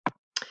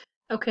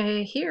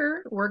Okay,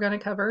 here we're going to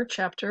cover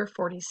chapter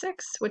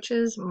 46, which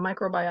is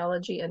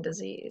microbiology and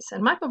disease.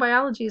 And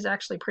microbiology is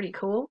actually pretty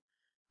cool.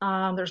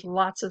 There's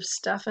lots of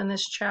stuff in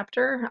this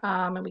chapter,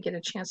 and we get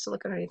a chance to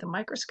look underneath the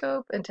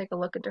microscope and take a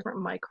look at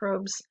different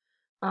microbes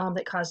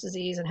that cause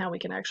disease and how we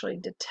can actually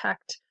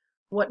detect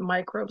what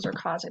microbes are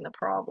causing the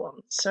problem.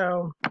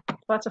 So,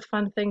 lots of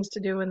fun things to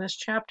do in this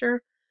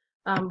chapter.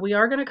 We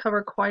are going to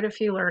cover quite a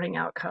few learning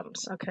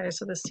outcomes. Okay,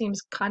 so this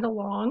seems kind of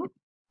long.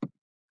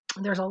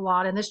 There's a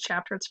lot in this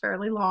chapter, it's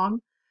fairly long.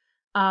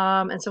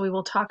 And so we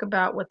will talk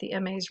about what the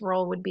MA's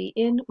role would be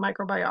in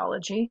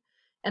microbiology.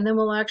 And then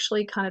we'll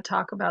actually kind of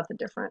talk about the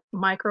different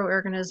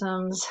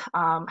microorganisms,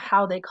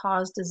 how they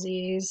cause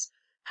disease,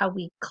 how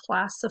we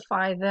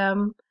classify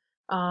them.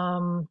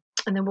 And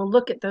then we'll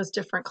look at those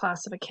different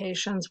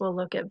classifications. We'll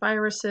look at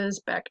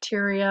viruses,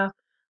 bacteria,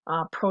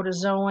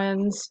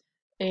 protozoans,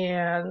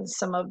 and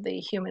some of the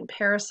human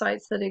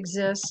parasites that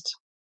exist.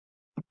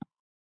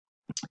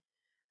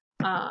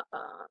 Uh,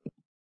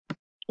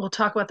 We'll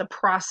talk about the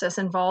process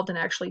involved in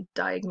actually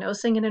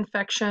diagnosing an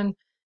infection.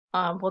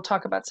 We'll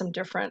talk about some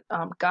different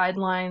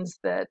guidelines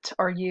that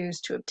are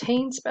used to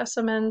obtain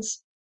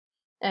specimens.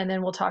 And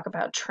then we'll talk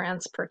about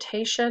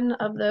transportation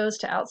of those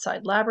to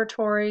outside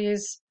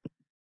laboratories.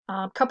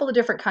 A couple of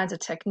different kinds of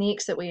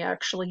techniques that we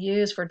actually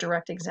use for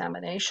direct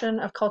examination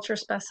of culture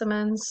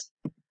specimens.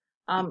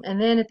 And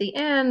then at the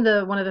end,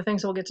 one of the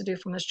things we'll get to do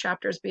from this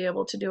chapter is be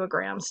able to do a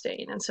gram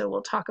stain. And so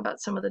we'll talk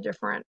about some of the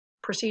different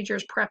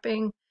procedures,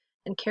 prepping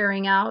and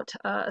carrying out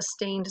a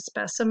stained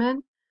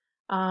specimen,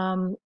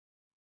 um,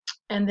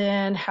 and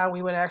then how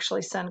we would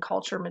actually send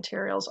culture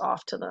materials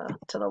off to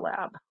the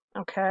lab.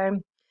 Okay.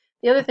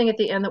 The other thing at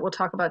the end that we'll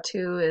talk about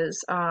too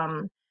is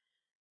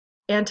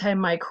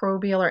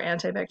antimicrobial or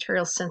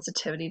antibacterial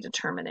sensitivity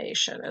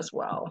determination as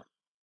well.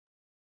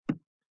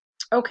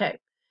 Okay.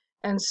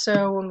 And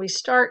so when we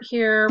start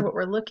here, what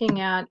we're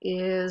looking at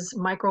is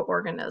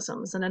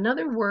microorganisms. And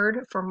another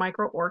word for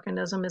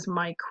microorganism is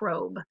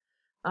microbe.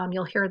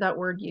 You'll hear that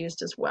word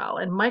used as well.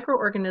 And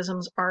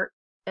microorganisms are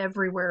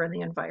everywhere in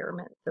the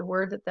environment. The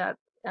word that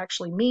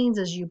actually means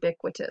is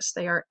ubiquitous.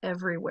 They are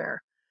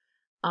everywhere.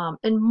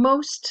 And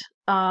most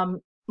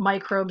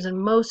microbes and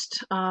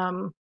most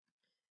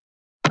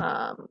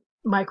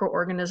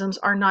microorganisms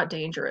are not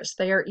dangerous.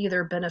 They are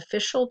either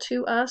beneficial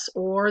to us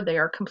or they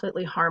are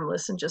completely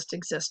harmless and just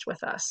exist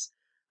with us.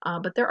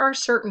 But there are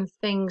certain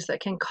things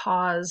that can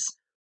cause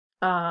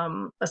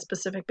a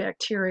specific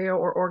bacteria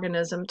or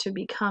organism to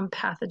become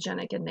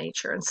pathogenic in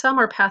nature. And some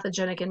are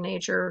pathogenic in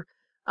nature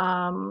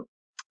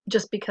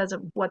just because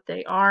of what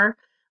they are.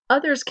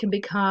 Others can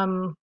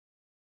become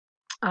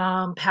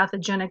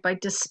pathogenic by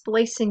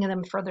displacing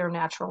them from their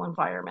natural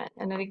environment.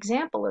 And an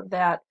example of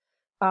that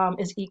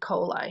is E.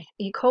 coli.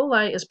 E.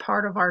 coli is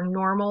part of our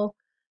normal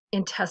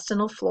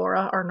intestinal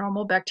flora, our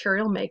normal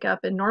bacterial makeup,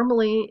 and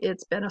normally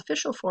it's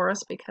beneficial for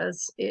us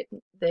because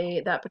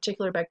that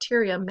particular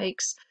bacteria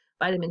makes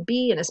vitamin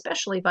B and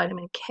especially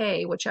vitamin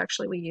K, which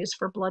actually we use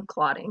for blood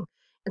clotting.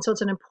 And so it's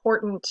an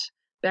important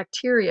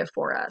bacteria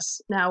for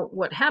us. Now,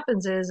 what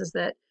happens is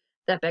that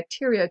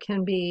bacteria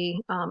can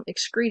be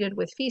excreted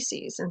with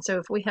feces. And so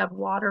if we have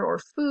water or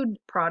food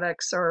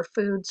products or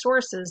food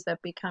sources that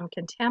become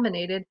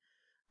contaminated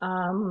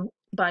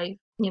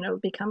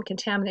become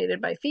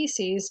contaminated by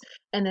feces,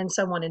 and then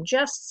someone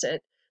ingests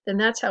it, then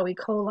that's how E.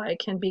 coli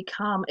can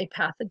become a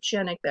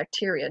pathogenic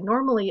bacteria.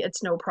 Normally,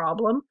 it's no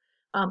problem,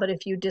 but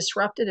if you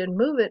disrupt it and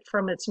move it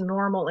from its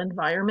normal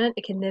environment,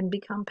 it can then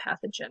become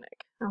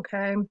pathogenic,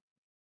 okay?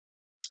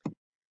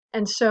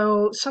 And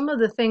so some of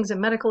the things that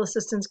medical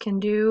assistants can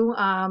do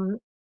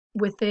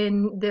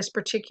within this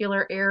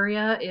particular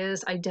area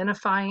is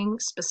identifying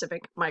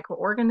specific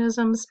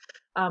microorganisms.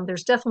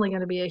 There's definitely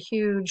going to be a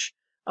huge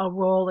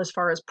role as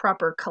far as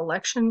proper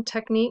collection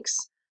techniques,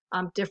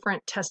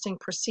 different testing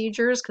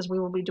procedures, because we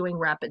will be doing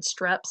rapid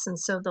streps. And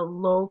so the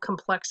low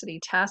complexity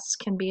tests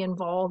can be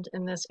involved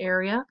in this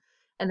area.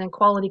 And then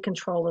quality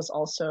control is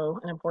also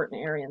an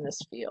important area in this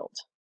field.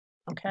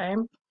 Okay.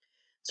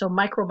 So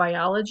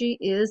microbiology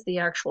is the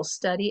actual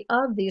study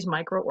of these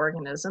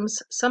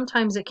microorganisms.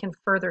 Sometimes it can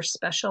further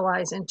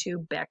specialize into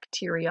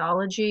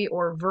bacteriology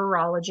or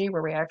virology,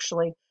 where we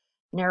actually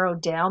narrow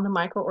down the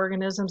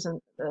microorganisms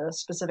and the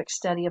specific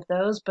study of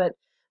those, but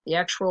the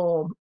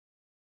actual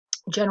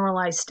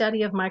generalized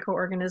study of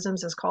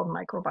microorganisms is called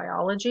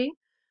microbiology.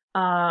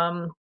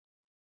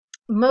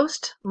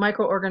 Most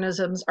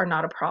microorganisms are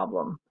not a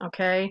problem,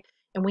 okay?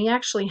 And we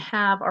actually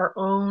have our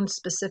own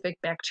specific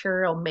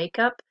bacterial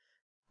makeup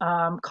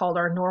called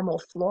our normal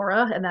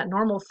flora, and that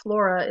normal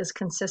flora is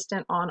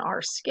consistent on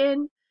our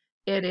skin.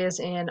 It is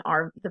in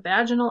the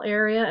vaginal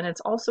area, and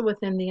it's also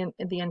within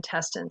the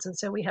intestines. And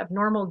so we have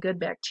normal good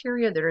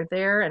bacteria that are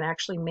there and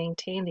actually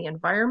maintain the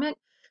environment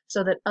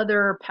so that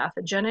other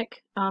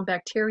pathogenic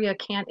bacteria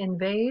can't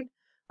invade,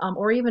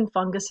 or even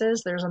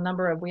funguses. There's a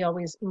number of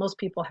most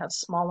people have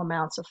small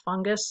amounts of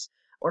fungus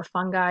or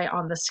fungi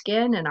on the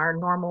skin, and our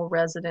normal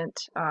resident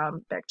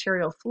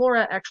bacterial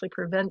flora actually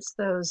prevents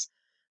those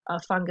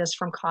fungus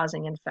from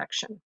causing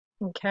infection.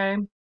 Okay.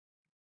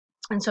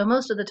 And so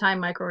most of the time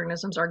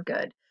microorganisms are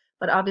good,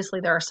 but obviously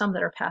there are some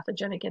that are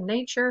pathogenic in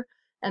nature,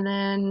 and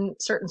then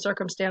certain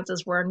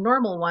circumstances where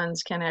normal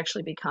ones can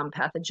actually become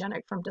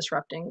pathogenic from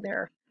disrupting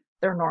their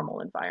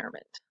normal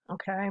environment.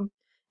 Okay.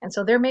 And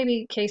so there may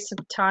be case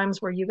of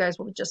times where you guys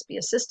will just be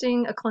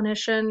assisting a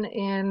clinician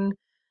in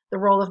the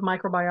role of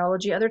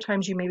microbiology. Other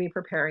times you may be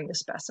preparing the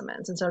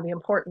specimens. And so it'd be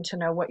important to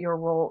know what your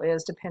role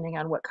is depending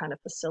on what kind of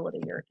facility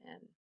you're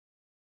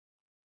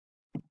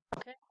in.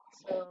 Okay.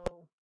 So,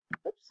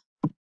 oops.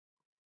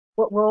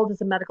 What role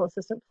does a medical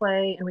assistant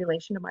play in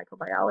relation to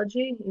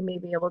microbiology? You may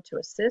be able to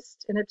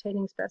assist in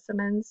obtaining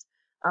specimens.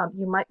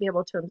 You might be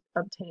able to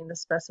obtain the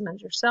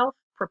specimens yourself,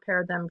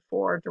 prepare them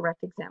for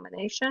direct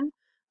examination,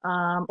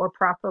 or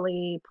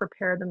properly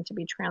prepare them to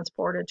be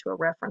transported to a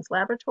reference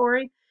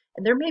laboratory.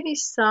 And there may be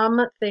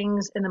some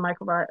things in the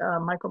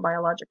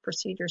microbiologic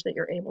procedures that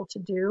you're able to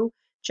do.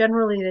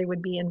 Generally, they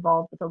would be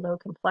involved with a low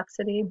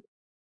complexity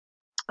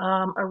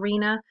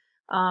arena.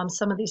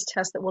 Some of these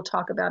tests that we'll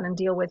talk about and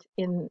deal with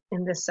in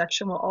this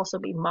section will also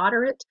be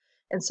moderate.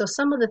 And so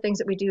some of the things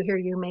that we do here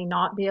you may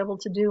not be able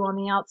to do on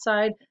the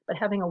outside, but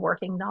having a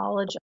working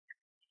knowledge,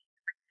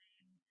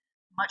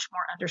 much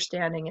more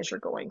understanding as you're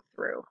going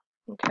through.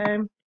 Okay.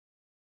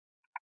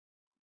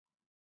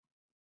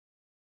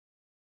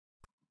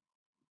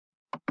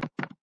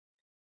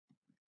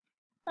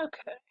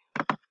 Okay.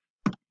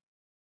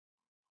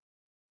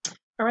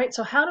 All right.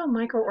 So how do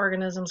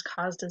microorganisms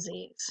cause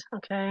disease?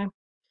 Okay.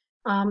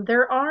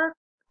 There are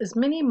as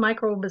many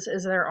microbes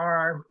as there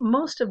are.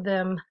 Most of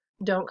them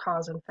don't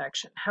cause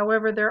infection.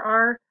 However, there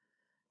are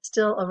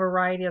still a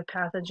variety of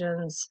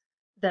pathogens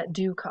that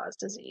do cause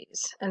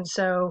disease. And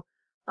so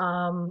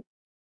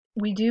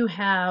we do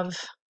have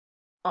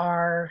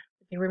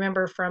if you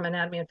remember from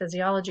anatomy and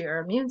physiology, our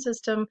immune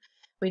system,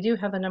 we do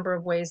have a number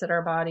of ways that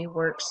our body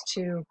works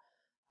to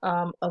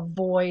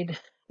avoid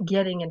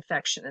getting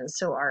infection. And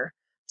so our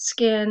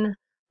skin,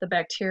 the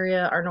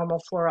bacteria, our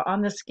normal flora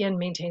on the skin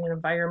maintain an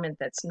environment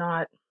that's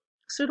not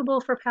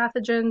suitable for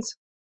pathogens.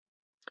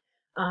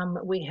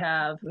 We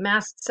have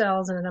mast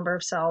cells and a number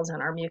of cells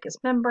in our mucous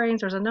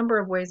membranes. There's a number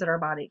of ways that our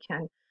body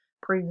can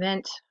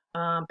prevent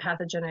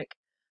pathogenic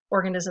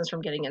organisms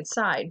from getting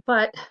inside,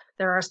 but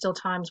there are still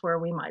times where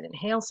we might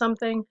inhale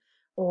something,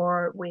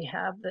 or we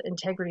have the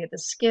integrity of the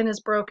skin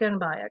is broken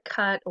by a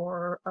cut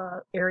or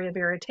area of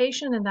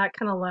irritation, and that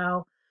can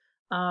allow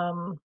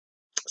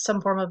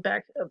some form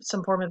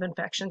of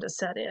infection to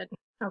set in.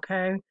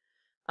 Okay,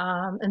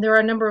 and there are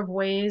a number of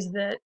ways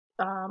that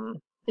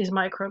these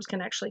microbes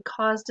can actually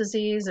cause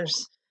disease.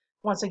 There's,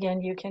 once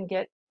again, you can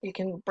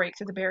break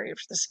through the barrier of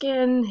the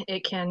skin.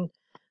 It can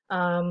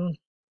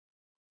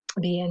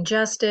be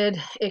ingested.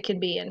 It can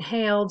be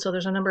inhaled. So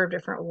there's a number of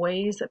different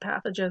ways that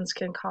pathogens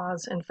can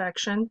cause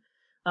infection.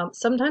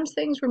 Sometimes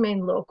things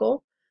remain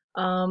local,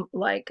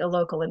 like a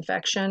local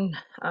infection.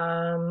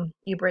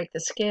 You break the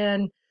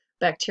skin,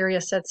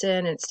 bacteria sets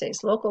in, and it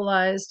stays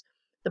localized.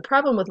 The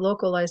problem with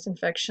localized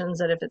infections is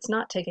that if it's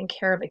not taken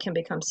care of, it can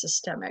become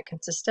systemic.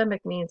 And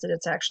systemic means that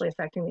it's actually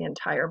affecting the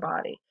entire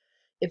body.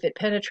 If it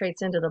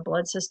penetrates into the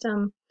blood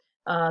system,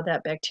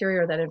 that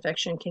bacteria or that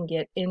infection can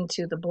get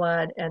into the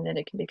blood, and then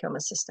it can become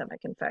a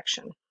systemic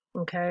infection.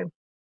 Okay.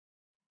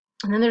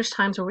 And then there's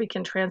times where we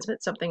can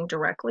transmit something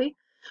directly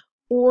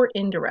or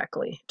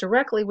indirectly.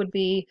 Directly would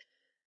be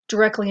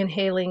directly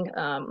inhaling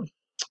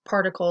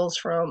particles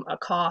from a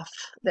cough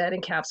that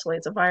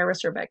encapsulates a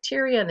virus or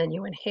bacteria, and then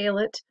you inhale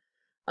it.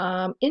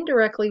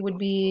 Indirectly would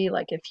be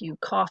like if you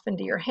cough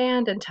into your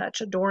hand and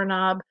touch a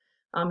doorknob,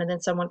 and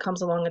then someone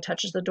comes along and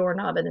touches the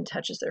doorknob and then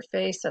touches their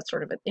face. That's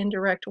sort of an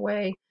indirect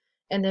way.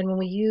 And then when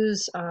we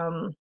use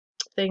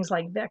things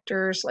like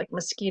vectors, like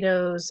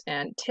mosquitoes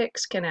and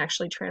ticks can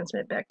actually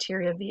transmit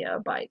bacteria via a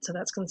bite. So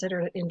that's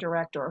considered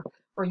indirect or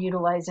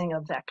utilizing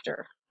a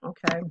vector.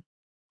 Okay.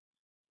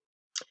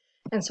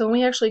 And so when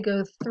we actually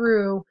go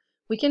through,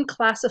 we can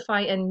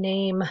classify and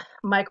name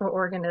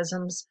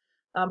microorganisms,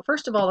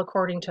 first of all,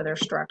 according to their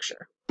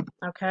structure.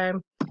 Okay.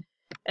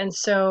 And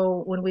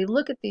so when we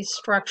look at these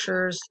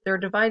structures, they're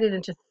divided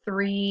into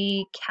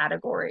three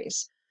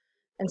categories.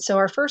 And so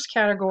our first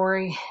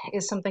category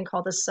is something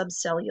called the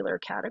subcellular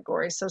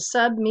category. So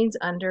sub means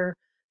under,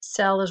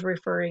 cell is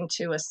referring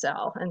to a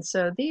cell. And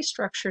so these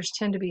structures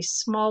tend to be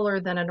smaller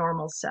than a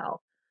normal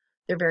cell.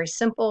 They're very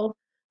simple.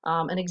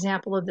 An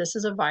example of this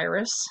is a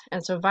virus.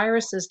 And so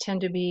viruses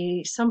tend to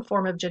be some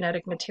form of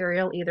genetic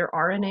material, either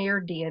RNA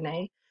or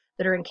DNA,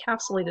 that are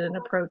encapsulated in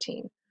a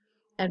protein.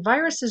 And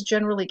viruses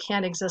generally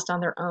can't exist on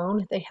their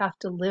own. They have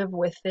to live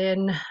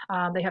within,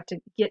 they have to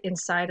get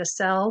inside a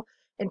cell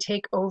and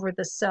take over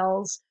the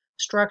cell's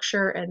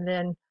structure and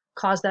then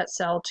cause that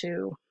cell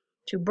to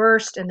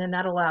burst, and then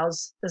that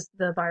allows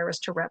the virus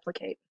to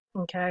replicate.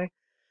 Okay.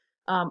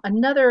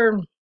 Another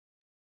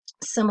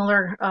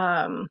similar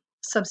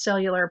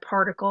subcellular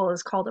particle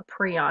is called a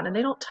prion, and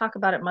they don't talk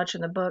about it much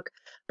in the book,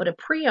 but a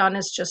prion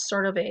is just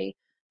sort of a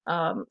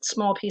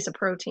small piece of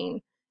protein,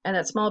 and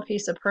that small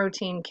piece of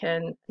protein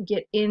can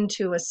get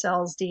into a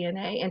cell's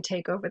DNA and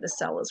take over the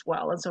cell as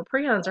well. And so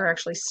prions are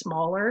actually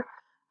smaller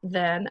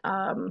than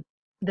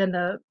than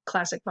the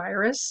classic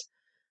virus.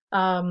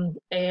 And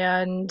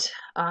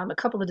a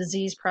couple of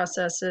disease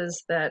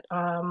processes that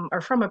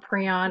are from a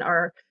prion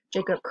are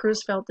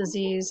Jacob-Creutzfeldt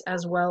disease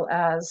as well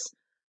as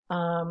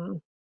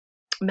um,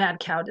 mad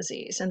cow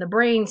disease. And the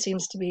brain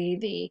seems to be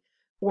the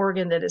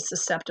organ that is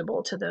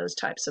susceptible to those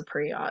types of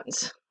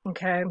prions.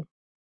 Okay.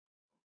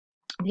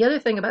 The other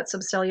thing about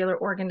subcellular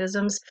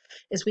organisms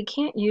is we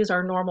can't use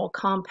our normal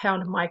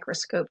compound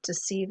microscope to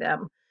see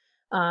them.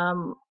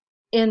 Um,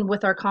 and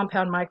with our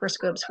compound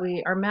microscopes,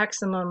 our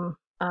maximum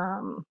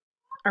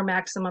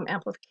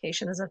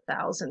amplification is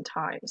 1,000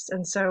 times.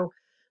 And so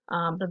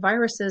the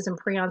viruses and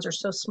prions are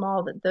so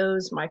small that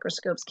those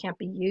microscopes can't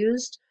be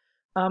used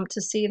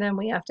to see them.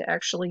 We have to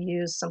actually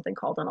use something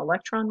called an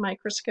electron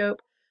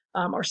microscope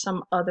or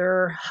some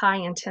other high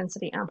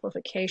intensity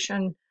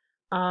amplification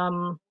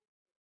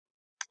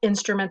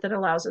instrument that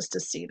allows us to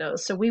see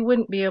those. So we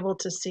wouldn't be able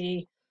to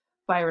see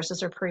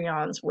viruses or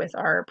prions with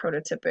our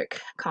prototypic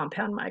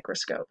compound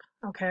microscope,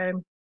 okay?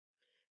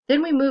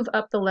 Then we move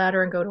up the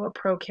ladder and go to a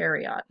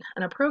prokaryote.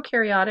 And a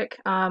prokaryotic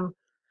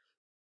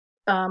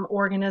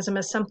organism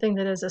is something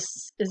that is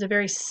a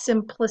very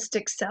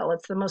simplistic cell.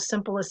 It's the most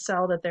simplest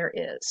cell that there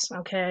is,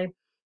 okay?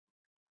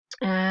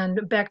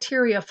 And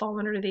bacteria fall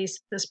under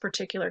this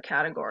particular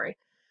category.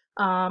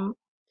 The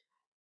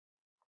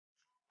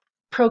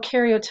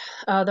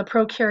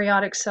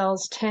prokaryotic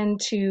cells tend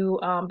to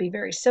be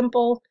very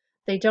simple.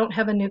 They don't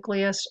have a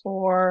nucleus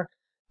or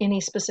any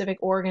specific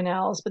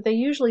organelles, but they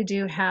usually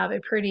do have a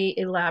pretty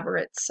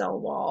elaborate cell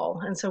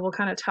wall. And so we'll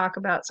kind of talk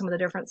about some of the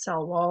different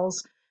cell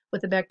walls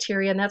with the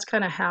bacteria, and that's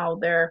kind of how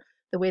the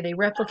way they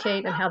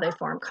replicate and how they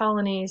form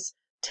colonies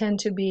tend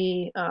to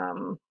be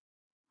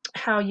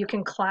how you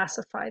can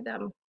classify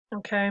them,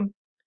 okay?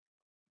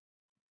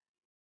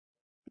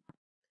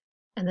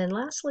 And then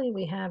lastly,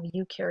 we have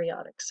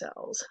eukaryotic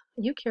cells.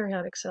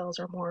 Eukaryotic cells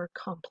are more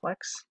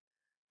complex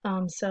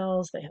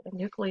cells. They have a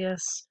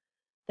nucleus,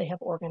 they have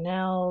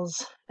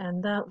organelles,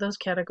 and those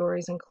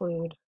categories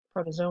include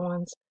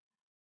protozoans,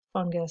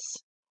 fungus,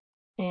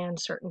 and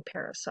certain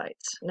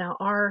parasites. Now,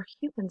 our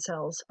human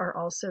cells are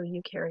also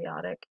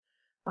eukaryotic,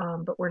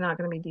 but we're not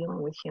going to be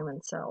dealing with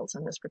human cells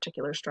in this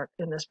particular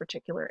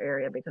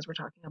area because we're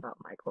talking about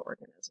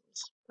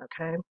microorganisms.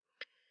 Okay.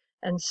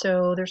 And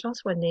so there's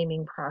also a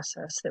naming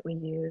process that we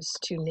use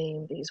to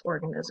name these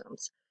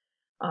organisms.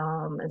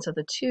 And so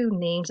the two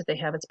names that they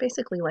have, it's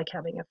basically like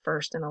having a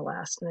first and a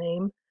last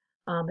name.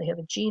 They have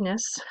a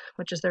genus,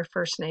 which is their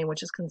first name,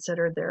 which is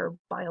considered their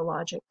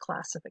biologic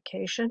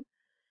classification.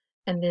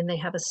 And then they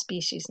have a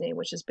species name,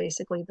 which is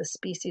basically the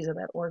species of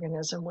that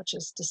organism, which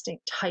is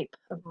distinct type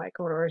of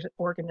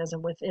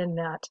microorganism within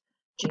that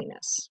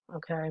genus.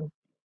 Okay.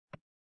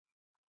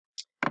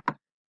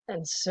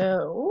 And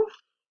so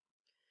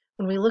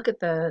when we look at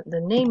the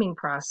naming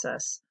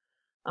process,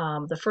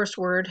 the first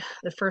word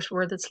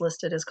that's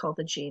listed is called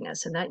the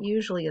genus, and that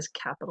usually is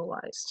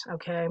capitalized,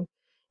 okay?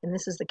 And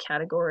this is the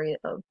category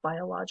of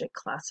biologic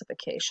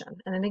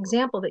classification. And an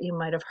example that you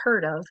might have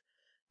heard of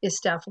is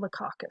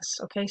Staphylococcus,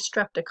 okay?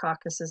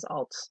 Streptococcus is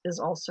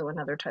also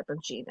another type of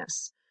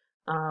genus.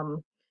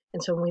 And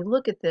so when we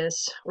look at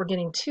this, we're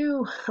getting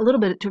two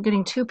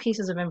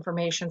pieces of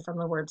information from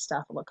the word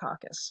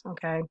Staphylococcus,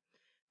 okay?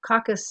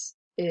 Coccus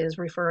is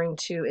referring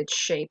to its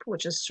shape,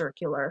 which is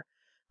circular,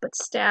 but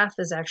staph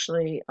is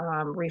actually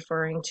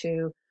referring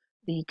to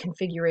the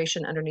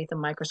configuration underneath the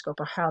microscope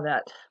or how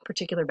that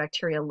particular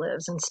bacteria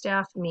lives. And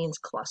staph means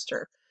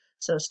cluster.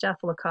 So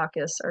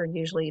Staphylococcus are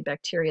usually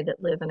bacteria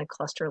that live in a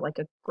cluster like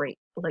a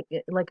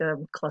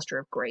cluster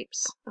of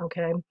grapes,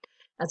 okay?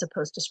 As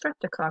opposed to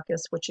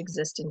Streptococcus, which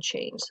exist in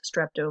chains.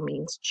 Strepto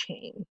means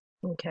chain,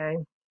 okay?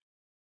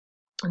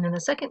 And then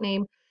the second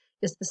name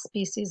is the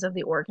species of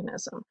the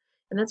organism.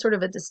 And that's sort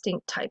of a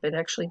distinct type. It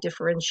actually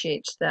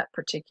differentiates that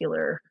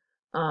particular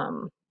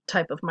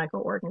type of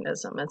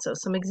microorganism. And so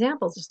some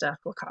examples of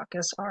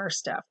Staphylococcus are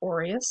Staph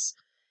aureus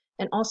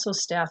and also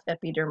Staph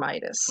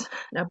epidermidis.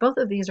 Now, both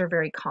of these are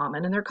very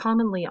common, and they're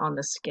commonly on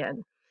the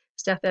skin.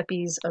 Staph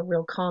epi is a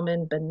real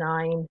common,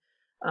 benign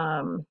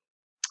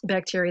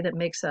bacteria that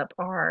makes up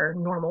our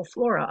normal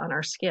flora on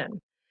our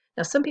skin.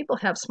 Now, some people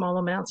have small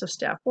amounts of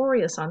Staph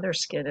aureus on their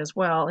skin as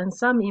well, and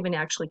some even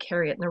actually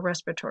carry it in their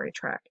respiratory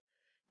tract.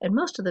 And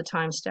most of the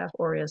time, Staph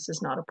aureus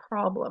is not a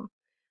problem.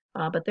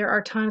 But there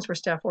are times where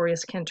Staph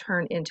aureus can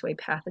turn into a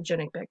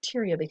pathogenic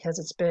bacteria because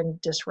it's been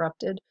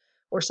disrupted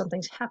or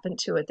something's happened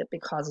to it that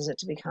causes it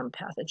to become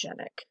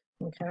pathogenic.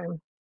 Okay.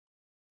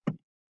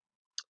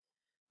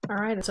 All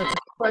right, so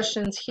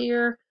questions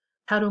here.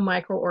 How do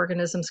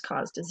microorganisms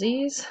cause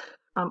disease?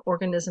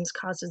 Organisms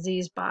cause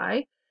disease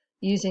by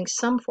using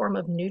some form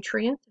of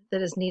nutrient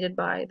that is needed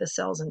by the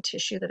cells and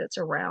tissue that it's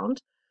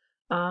around.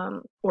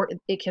 Or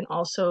it can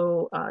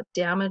also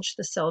damage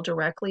the cell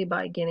directly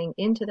by getting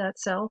into that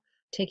cell,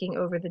 taking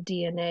over the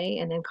DNA,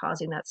 and then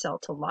causing that cell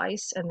to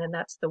lyse. And then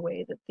that's the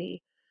way that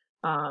the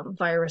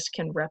virus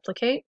can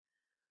replicate.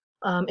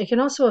 It can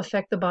also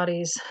affect the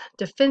body's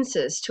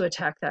defenses to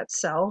attack that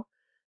cell.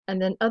 And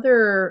then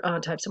other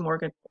types of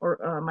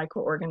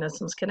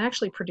microorganisms can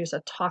actually produce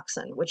a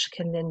toxin, which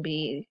can then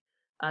be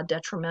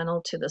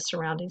detrimental to the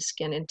surrounding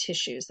skin and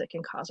tissues that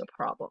can cause a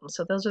problem.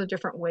 So those are the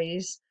different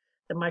ways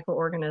that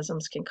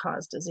microorganisms can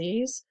cause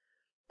disease.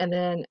 And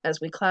then as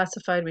we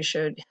classified, we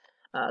showed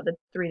the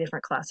 3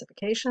 different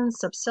classifications.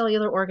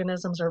 Subcellular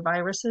organisms or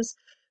viruses.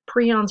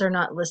 Prions are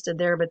not listed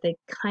there, but they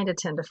kind of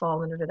tend to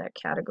fall into that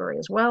category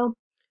as well.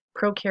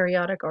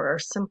 Prokaryotic or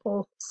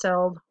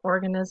simple-celled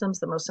organisms,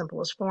 the most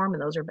simplest form,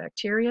 and those are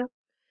bacteria.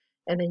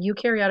 And then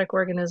eukaryotic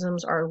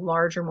organisms are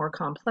larger, more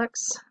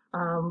complex,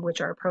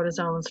 which are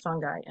protozoans,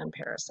 fungi, and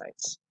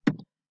parasites.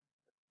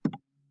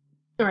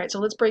 All right, so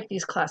let's break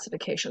these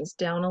classifications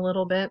down a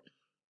little bit.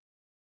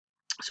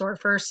 So our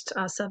first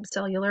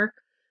subcellular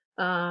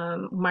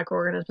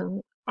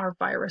microorganisms are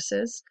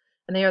viruses,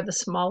 and they are the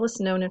smallest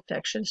known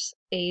infectious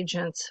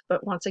agents.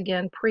 But once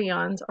again,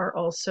 prions are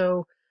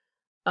also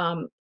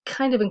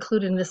kind of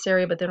included in this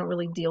area, but they don't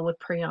really deal with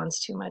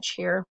prions too much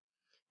here.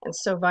 And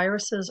so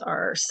viruses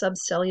are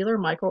subcellular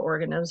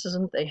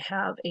microorganisms. They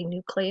have a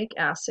nucleic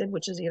acid,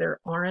 which is either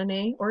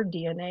RNA or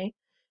DNA,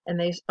 and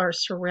they are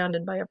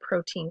surrounded by a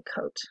protein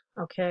coat,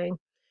 okay?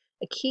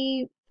 A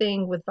key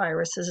thing with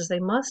viruses is they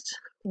must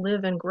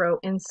live and grow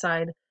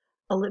inside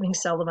a living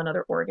cell of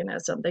another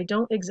organism. They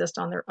don't exist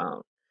on their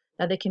own.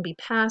 Now, they can be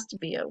passed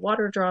via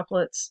water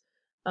droplets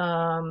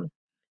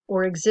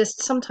or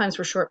exist sometimes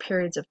for short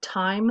periods of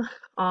time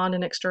on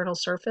an external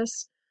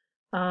surface,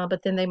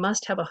 but then they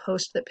must have a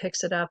host that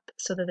picks it up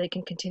so that they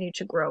can continue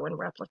to grow and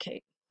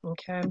replicate,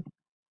 okay?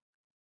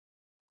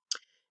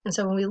 And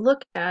so when we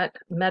look at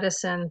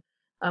medicine,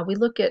 we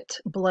look at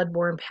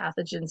bloodborne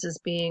pathogens as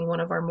being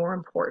one of our more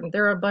important.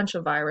 There are a bunch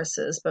of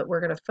viruses, but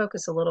we're going to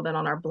focus a little bit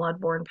on our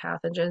bloodborne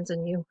pathogens,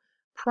 and you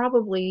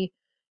probably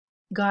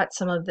got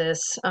some of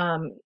this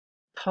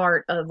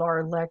part of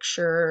our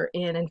lecture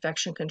in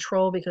infection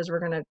control, because we're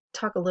going to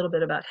talk a little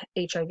bit about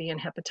HIV and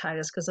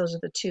hepatitis, because those are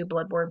the 2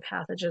 bloodborne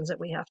pathogens that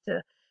we have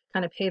to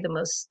kind of play the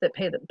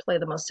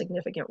most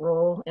significant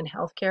role in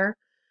healthcare.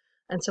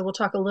 And so we'll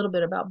talk a little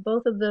bit about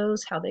both of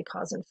those, how they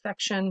cause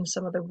infection,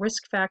 some of the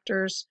risk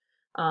factors,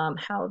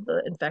 how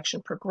the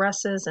infection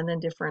progresses, and then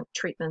different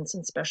treatments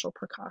and special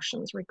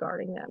precautions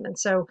regarding them. And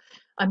so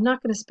I'm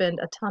not going to spend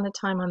a ton of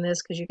time on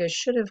this because you guys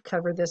should have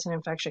covered this in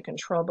infection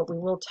control, but we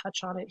will touch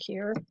on it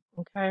here,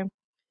 okay?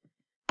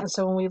 And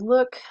so when we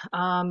look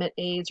at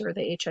AIDS or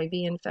the HIV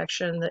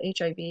infection, the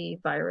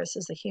HIV virus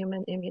is the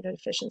human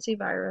immunodeficiency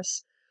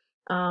virus.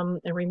 And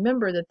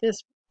remember that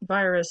this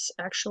virus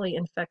actually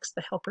infects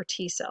the helper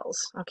T cells.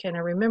 Okay,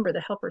 now remember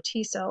the helper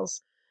T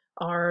cells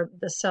are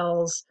the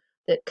cells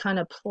that kind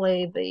of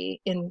play the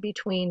in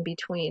between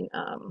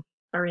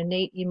our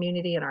innate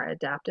immunity and our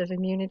adaptive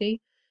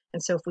immunity.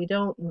 And so if we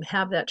don't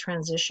have that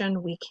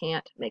transition, we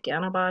can't make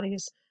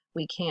antibodies,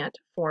 we can't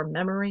form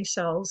memory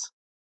cells.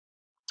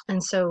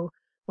 And so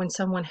when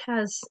someone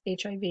has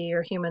HIV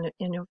or human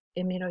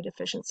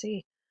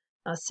immunodeficiency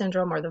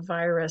syndrome or the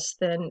virus,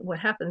 then what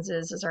happens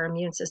is our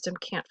immune system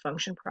can't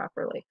function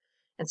properly.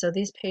 And so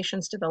these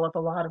patients develop a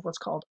lot of what's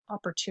called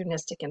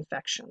opportunistic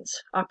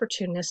infections.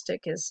 Opportunistic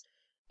is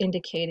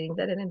indicating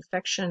that an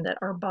infection that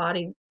our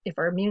body, if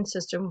our immune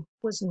system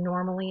was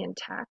normally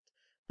intact,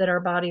 that our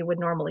body would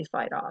normally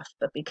fight off.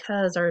 But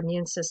because our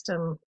immune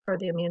system, or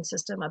the immune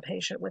system of a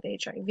patient with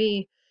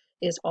HIV,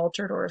 is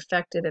altered or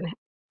affected and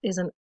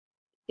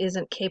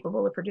isn't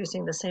capable of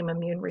producing the same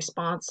immune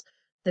response,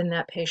 then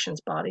that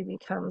patient's body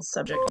becomes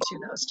subject to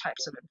those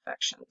types of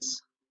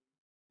infections.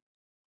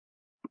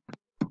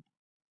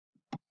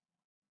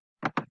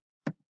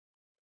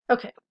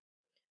 Okay,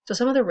 so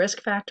some of the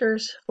risk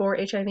factors for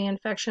HIV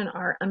infection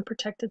are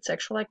unprotected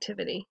sexual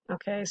activity.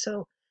 Okay,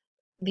 so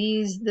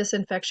this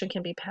infection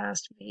can be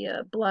passed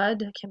via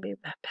blood, can be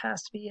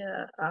passed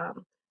via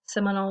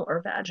seminal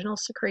or vaginal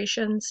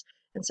secretions.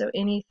 And so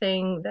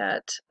anything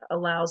that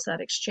allows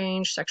that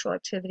exchange, sexual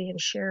activity, and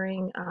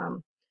sharing,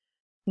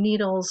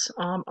 needles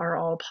are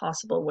all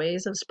possible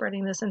ways of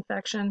spreading this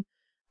infection.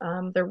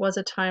 There was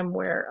a time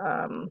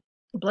where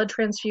blood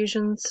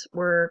transfusions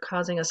were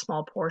causing a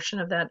small portion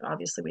of that.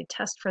 Obviously, we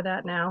test for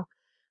that now.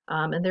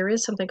 And there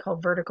is something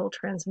called vertical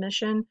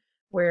transmission,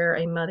 where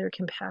a mother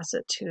can pass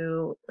it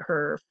to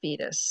her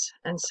fetus.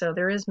 And so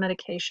there is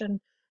medication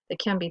that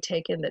can be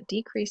taken that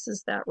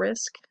decreases that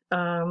risk.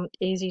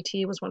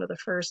 AZT was one of the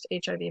first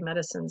HIV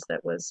medicines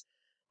that was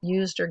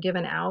used or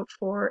given out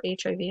for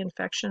HIV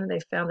infection. They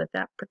found that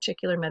that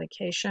particular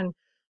medication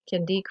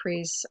can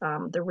decrease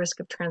the risk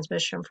of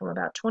transmission from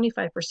about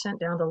 25%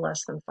 down to less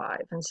than 5%.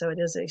 And so it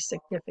is a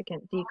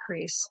significant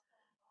decrease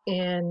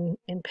in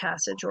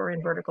passage or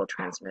in vertical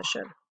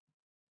transmission.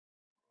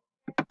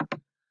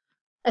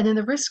 And then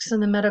the risks in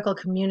the medical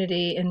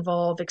community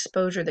involve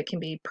exposure that can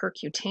be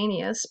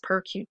percutaneous.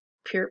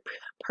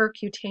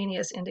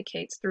 Percutaneous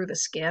indicates through the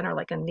skin or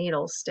like a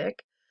needle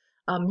stick.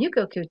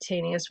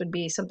 Mucocutaneous would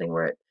be something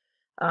where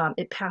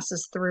it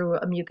passes through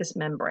a mucous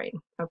membrane.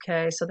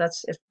 Okay, so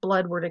that's if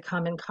blood were to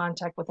come in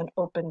contact with an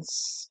open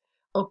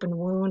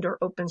wound or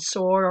open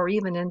sore, or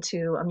even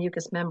into a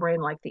mucous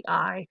membrane like the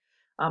eye.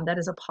 That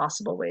is a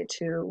possible way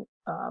to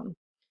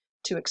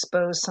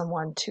expose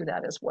someone to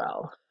that as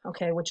well.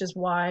 Okay, which is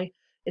why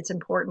it's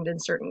important in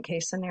certain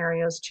case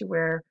scenarios to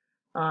wear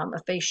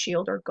a face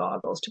shield or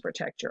goggles to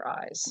protect your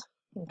eyes.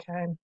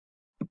 Okay.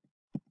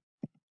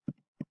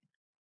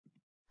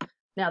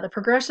 Now, the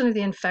progression of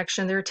the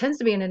infection, there tends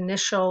to be an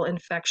initial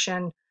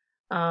infection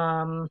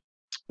um,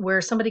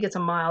 where somebody gets a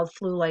mild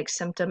flu-like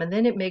symptom, and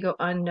then it may go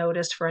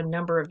unnoticed for a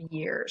number of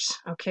years.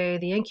 Okay,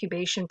 the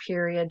incubation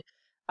period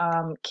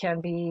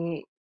can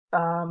be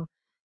um,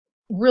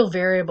 real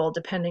variable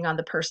depending on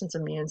the person's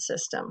immune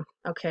system.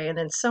 Okay, and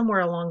then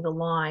somewhere along the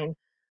line,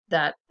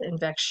 that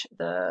infection,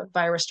 the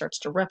virus starts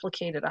to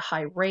replicate at a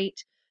high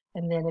rate,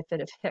 and then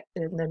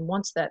and then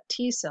once that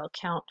T cell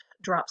count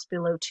drops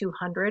below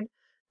 200,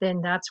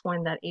 then that's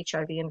when that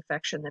HIV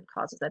infection then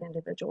causes that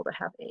individual to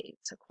have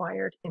AIDS,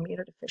 acquired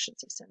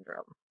immunodeficiency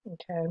syndrome.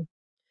 Okay,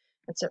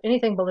 and so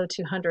anything below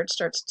 200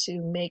 starts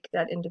to make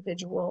that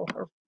individual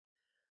or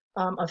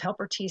of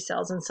helper T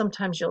cells. And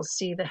sometimes you'll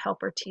see the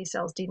helper T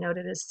cells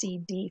denoted as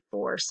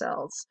CD4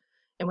 cells.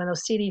 And when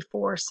those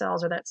CD4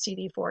 cells or that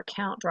CD4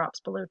 count drops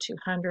below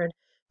 200,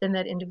 then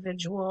that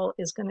individual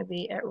is going to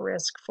be at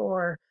risk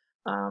for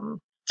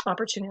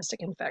opportunistic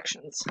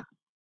infections.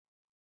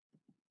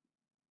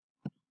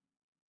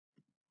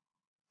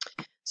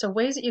 So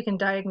ways that you can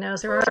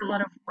diagnose, there are a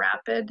lot of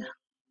rapid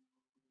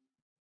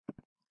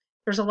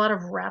There's a lot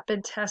of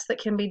rapid tests that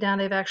can be done.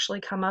 They've actually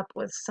come up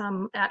with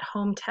some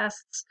at-home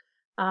tests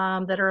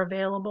that are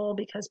available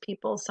because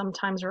people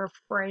sometimes are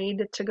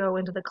afraid to go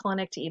into the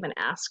clinic to even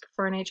ask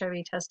for an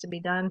HIV test to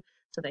be done.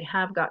 So they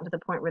have gotten to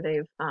the point where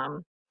they've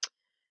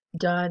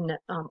done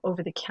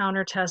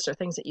over-the-counter tests or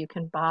things that you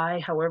can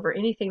buy. However,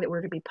 anything that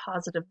were to be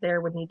positive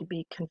there would need to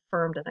be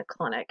confirmed in a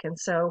clinic. And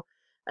so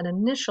an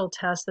initial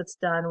test that's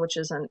done, which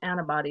is an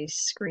antibody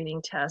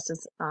screening test,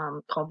 is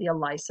called the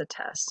ELISA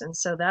test. And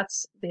so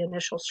that's the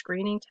initial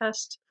screening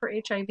test for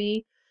HIV.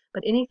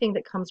 But anything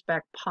that comes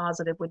back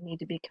positive would need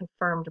to be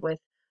confirmed with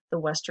the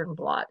Western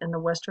blot. And the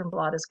Western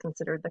blot is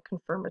considered the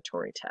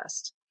confirmatory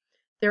test.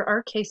 There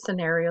are case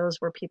scenarios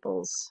where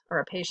people's or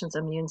a patient's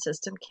immune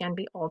system can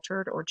be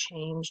altered or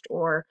changed,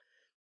 or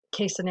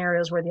case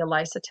scenarios where the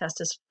ELISA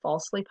test is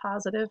falsely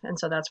positive. And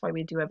so that's why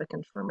we do have a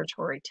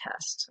confirmatory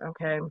test.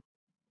 Okay.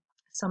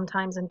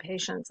 Sometimes in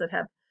patients that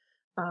have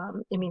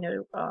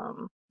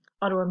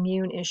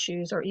autoimmune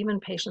issues, or even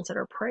patients that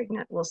are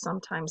pregnant, will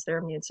sometimes their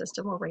immune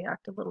system will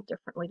react a little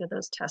differently to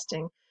those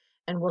testing,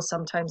 and will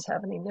sometimes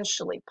have an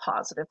initially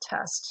positive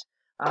test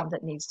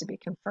that needs to be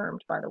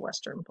confirmed by the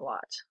Western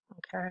blot.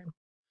 Okay.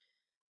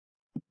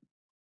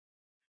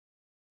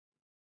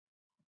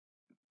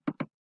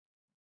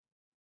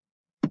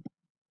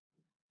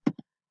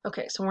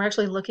 Okay, so we're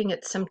actually looking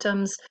at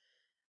symptoms.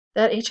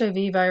 That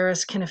HIV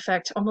virus can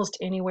affect almost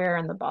anywhere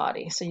in the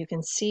body. So you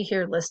can see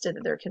here listed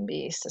that there can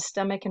be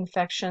systemic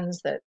infections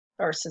that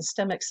are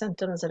systemic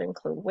symptoms that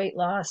include weight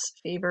loss,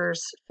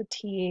 fevers,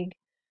 fatigue,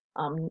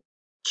 um,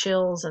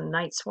 chills, and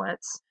night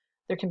sweats.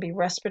 There can be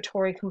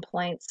respiratory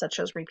complaints such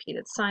as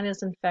repeated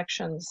sinus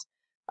infections,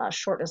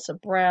 shortness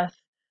of breath,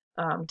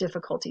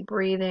 difficulty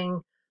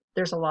breathing.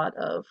 There's a lot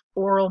of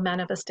oral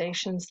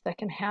manifestations that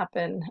can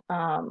happen,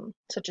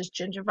 such as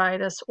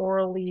gingivitis,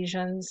 oral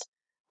lesions,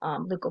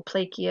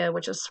 leukoplakia,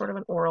 which is sort of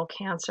an oral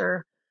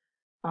cancer,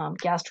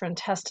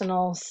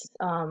 gastrointestinal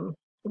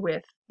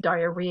with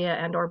diarrhea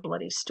and or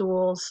bloody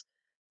stools.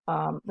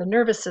 The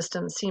nervous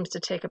system seems to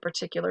take a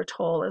particular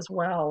toll as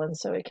well, and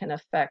so it can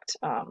affect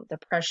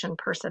depression,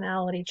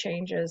 personality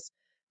changes,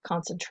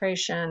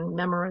 concentration,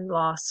 memory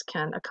loss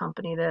can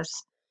accompany this,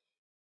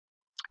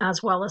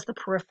 as well as the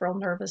peripheral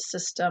nervous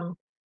system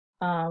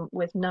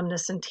with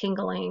numbness and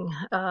tingling,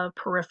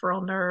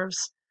 peripheral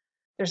nerves.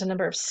 There's a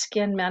number of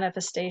skin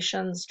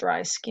manifestations,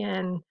 dry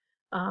skin,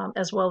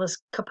 as well as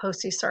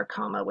Kaposi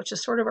sarcoma, which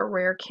is sort of a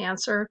rare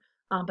cancer,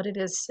 but it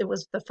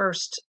was the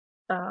first,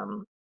 it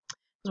was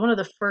one of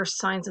the first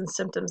signs and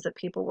symptoms that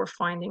people were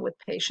finding with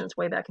patients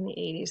way back in the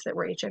 80s that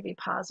were HIV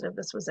positive.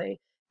 This was a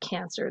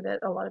cancer that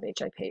a lot of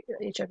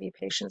HIV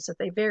patients that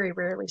they very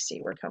rarely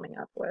see were coming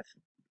up with.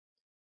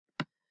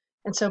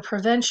 And so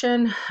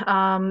prevention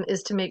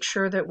is to make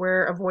sure that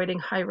we're avoiding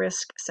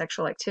high-risk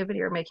sexual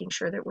activity, or making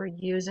sure that we're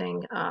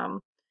using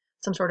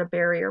some sort of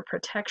barrier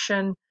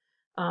protection,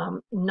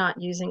 not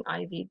using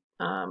IV,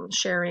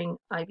 sharing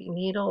IV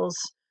needles,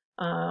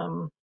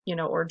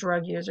 or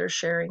drug users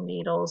sharing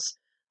needles,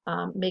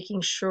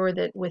 making sure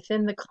that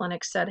within the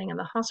clinic setting and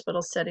the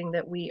hospital setting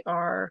that we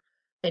are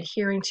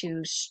adhering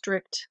to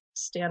strict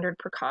standard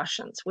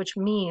precautions, which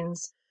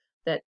means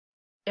that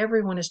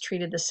everyone is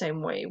treated the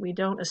same way. We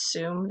don't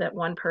assume that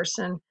one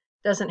person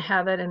doesn't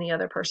have it and the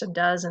other person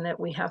does, and that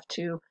we have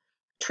to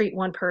treat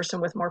one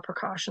person with more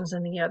precautions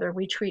than the other.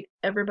 We treat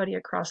everybody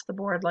across the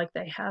board like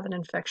they have an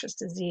infectious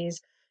disease,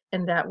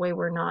 and that way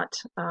we're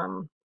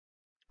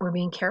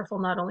being careful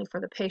not only for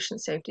the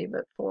patient safety,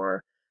 but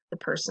for the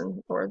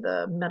person or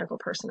the medical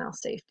personnel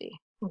safety.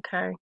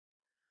 Okay.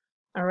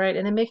 All right.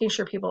 And then making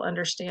sure people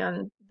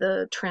understand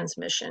the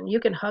transmission. You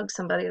can hug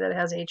somebody that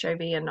has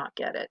HIV and not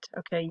get it.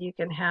 Okay. You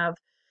can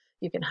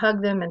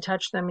hug them and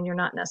touch them, and you're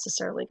not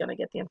necessarily going to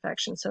get the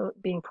infection. So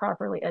being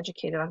properly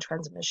educated on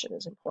transmission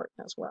is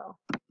important as well.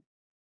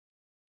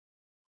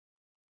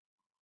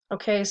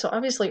 Okay, so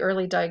obviously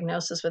early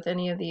diagnosis with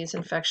any of these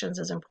infections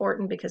is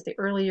important because the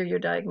earlier you're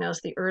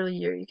diagnosed, the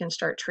earlier you can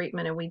start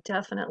treatment. And we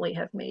definitely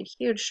have made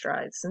huge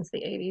strides since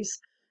the 80s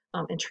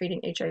in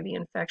treating HIV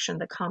infection.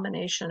 The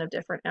combination of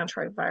different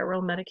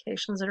antiviral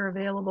medications that are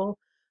available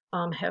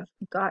have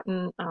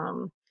gotten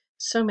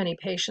so many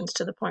patients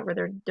to the point where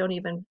they don't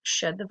even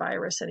shed the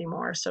virus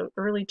anymore. So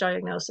early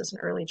diagnosis and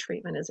early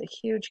treatment is a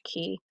huge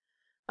key.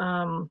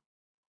 Um,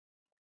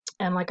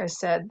 and like I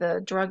said,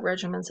 the drug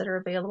regimens that are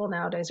available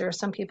nowadays, there are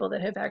some people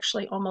that have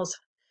actually almost,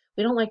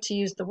 we don't like to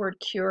use the word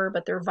cure,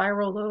 but their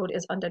viral load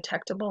is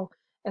undetectable.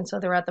 And so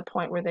they're at the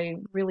point where they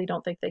really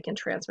don't think they can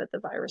transmit the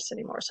virus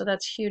anymore. So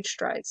that's huge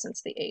strides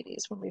since the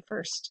 80s when we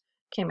first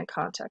came in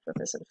contact with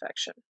this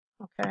infection.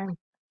 Okay.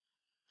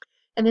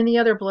 And then the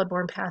other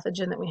bloodborne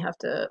pathogen that we have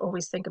to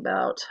always think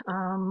about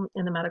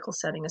in the medical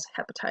setting is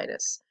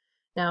hepatitis.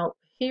 Now,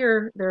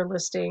 here they're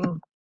listing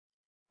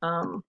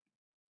um,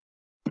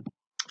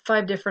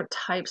 5 different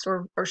types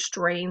or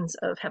strains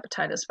of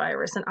hepatitis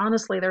virus. And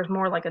honestly, there's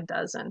more like a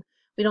dozen.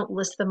 We don't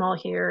list them all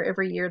here.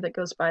 Every year that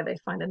goes by, they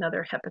find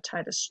another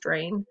hepatitis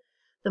strain.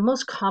 The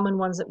most common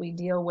ones that we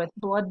deal with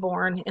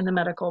bloodborne in the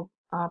medical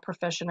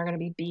profession are going to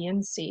be B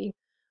and C.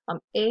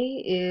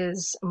 A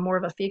is more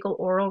of a fecal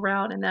oral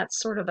route, and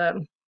that's sort of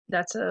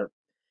that's a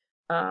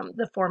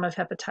the form of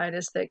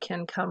hepatitis that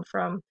can come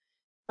from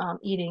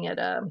eating at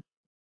a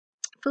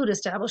food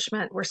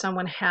establishment where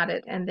someone had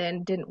it and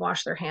then didn't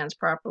wash their hands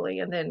properly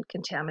and then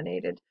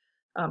contaminated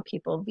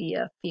people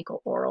via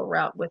fecal oral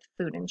route with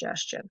food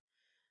ingestion.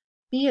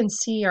 B and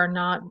C are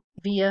not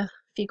via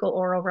fecal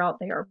oral route,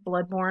 they are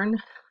bloodborne.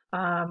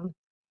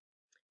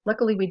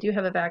 Luckily, we do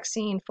have a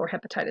vaccine for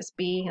hepatitis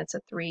B. It's a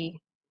three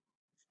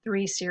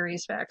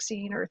series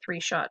vaccine or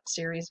 3-shot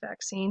series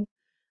vaccine.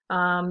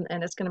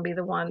 And it's going to be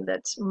the one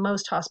that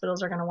most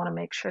hospitals are going to want to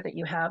make sure that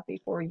you have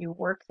before you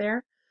work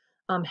there.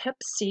 Hep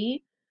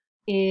C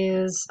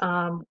is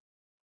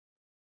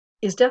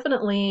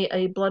definitely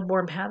a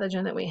bloodborne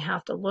pathogen that we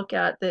have to look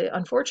at. The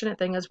unfortunate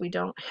thing is we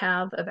don't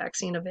have a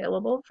vaccine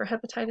available for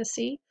hepatitis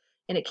C,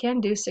 and it can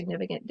do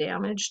significant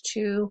damage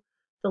to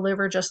the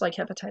liver, just like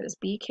hepatitis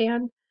B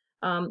can.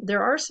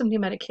 There are some new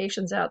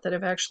medications out that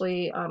have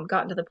actually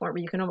gotten to the point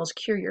where you can almost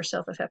cure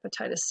yourself of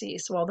hepatitis C.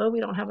 So although we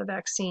don't have a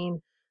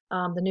vaccine,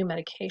 the new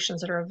medications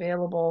that are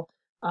available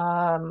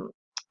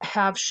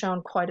have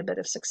shown quite a bit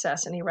of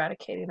success in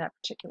eradicating that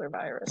particular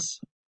virus.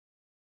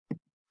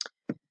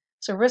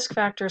 So risk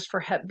factors for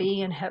Hep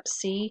B and Hep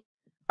C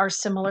are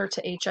similar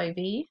to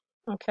HIV,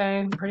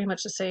 okay? Pretty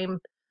much the same,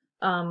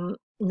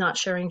 not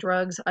sharing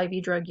drugs,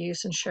 IV drug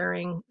use, and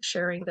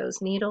sharing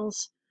those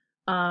needles.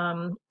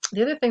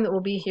 The other thing that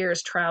will be here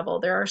is travel.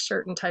 There are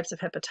certain types of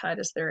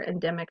hepatitis that are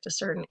endemic to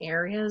certain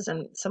areas,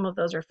 and some of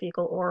those are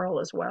fecal oral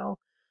as well.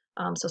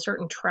 So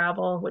certain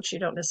travel, which you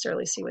don't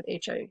necessarily see with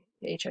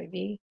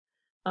HIV.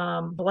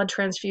 Blood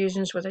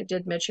transfusions, which I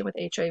did mention with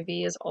HIV,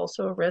 is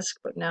also a risk,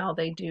 but now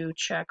they do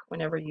check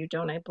whenever you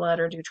donate blood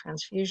or do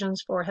transfusions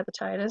for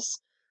hepatitis.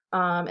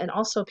 And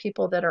also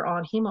people that are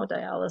on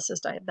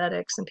hemodialysis,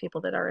 diabetics, and people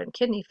that are in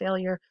kidney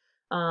failure,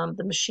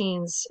 the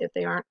machines, if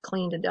they aren't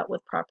cleaned and dealt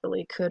with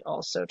properly, could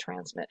also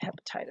transmit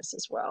hepatitis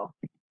as well.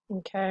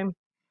 Okay.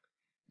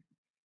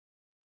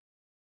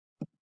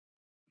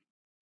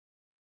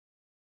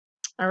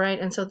 All right,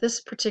 and so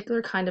this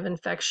particular kind of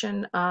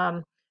infection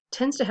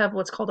tends to have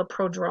what's called a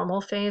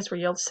prodromal phase, where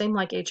you'll, same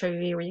like HIV,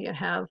 where you can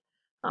have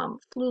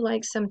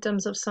flu-like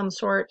symptoms of some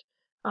sort,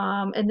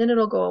 and then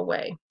it'll go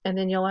away, and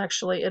then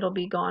it'll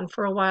be gone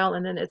for a while,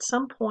 and then at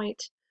some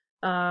point,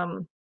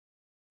 um,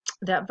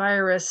 that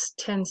virus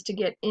tends to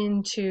get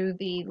into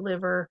the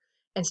liver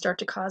and start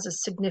to cause a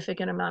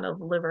significant amount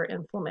of liver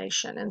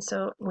inflammation. And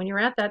so when you're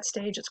at that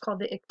stage, it's called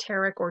the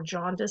icteric or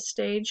jaundice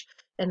stage,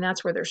 and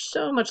that's where there's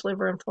so much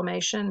liver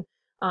inflammation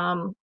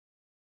um,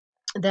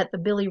 that the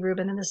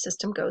bilirubin in the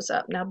system goes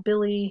up. Now,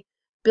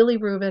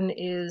 bilirubin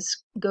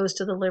goes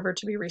to the liver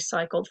to be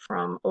recycled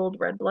from old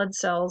red blood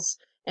cells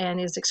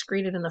and is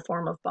excreted in the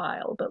form of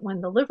bile. But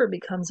when the liver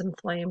becomes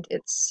inflamed,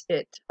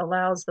 it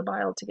allows the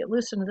bile to get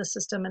loose into the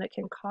system, and it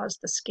can cause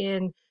the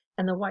skin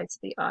and the whites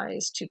of the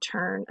eyes to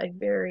turn a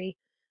very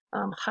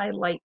high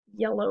light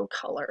yellow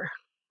color.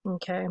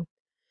 Okay.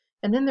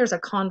 And then there's a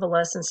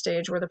convalescent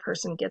stage where the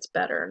person gets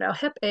better. Now,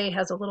 Hep A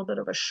has a little bit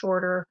of a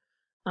shorter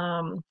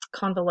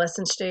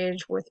convalescent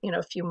stage with,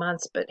 a few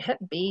months, but Hep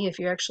B, if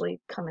you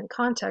actually come in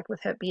contact with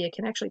Hep B, it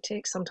can actually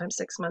take sometimes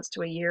 6 months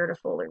to a year to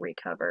fully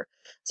recover.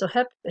 So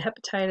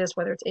hepatitis,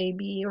 whether it's A,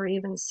 B, or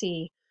even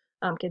C,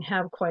 can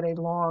have quite a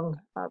long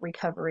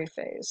recovery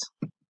phase.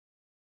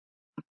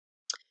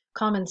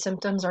 Common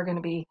symptoms are going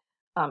to be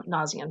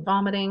nausea and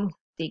vomiting,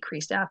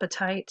 decreased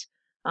appetite,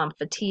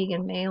 fatigue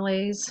and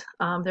malaise.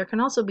 There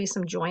can also be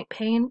some joint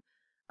pain.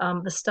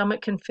 The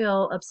stomach can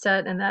feel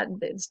upset, and that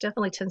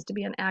definitely tends to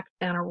be an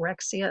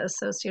anorexia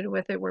associated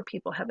with it, where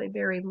people have a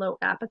very low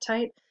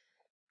appetite.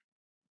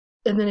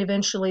 And then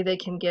eventually they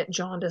can get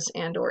jaundice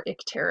and or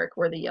icteric,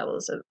 where the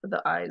yellows of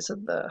the eyes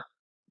of the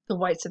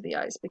whites of the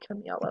eyes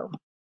become yellow.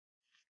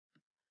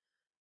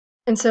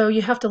 And so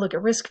you have to look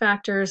at risk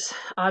factors,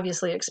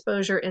 obviously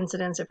exposure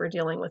incidence if we're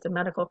dealing with the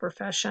medical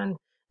profession.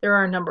 There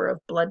are a number of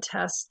blood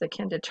tests that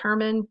can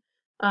determine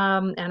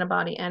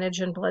antibody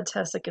antigen blood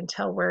tests that can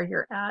tell where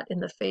you're at in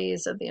the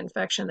phase of the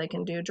infection. They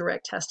can do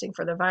direct testing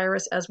for the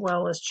virus as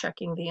well as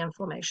checking the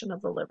inflammation of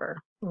the liver.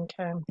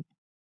 Okay.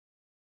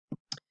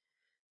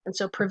 And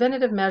so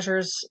preventative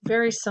measures,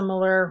 very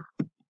similar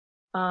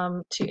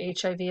to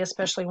HIV,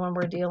 especially when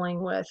we're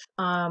dealing with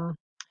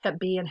Hep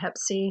B and Hep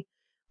C.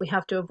 We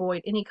have to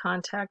avoid any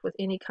contact with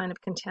any kind of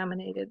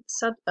contaminated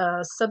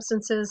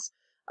substances.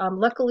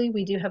 Luckily,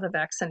 we do have a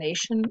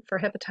vaccination for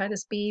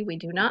hepatitis B. We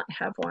do not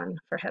have one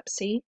for Hep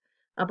C.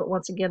 But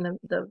once again,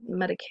 the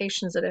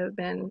medications that have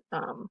been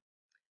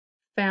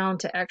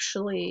found to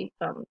actually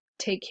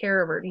take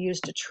care of or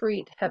used to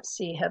treat Hep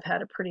C have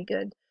had a pretty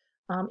good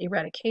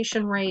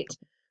eradication rate.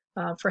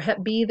 For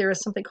Hep B, there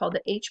is something called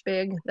the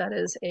HBIG, that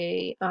is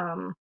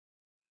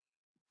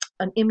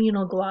an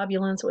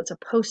immunoglobulin, so it's a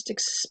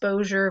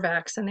post-exposure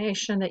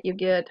vaccination that you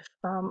get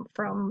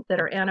from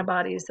that are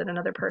antibodies that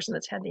another person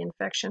that's had the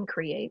infection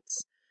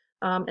creates.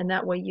 And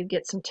that way you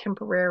get some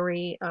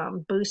temporary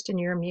boost in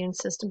your immune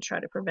system to try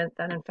to prevent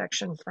that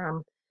infection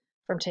from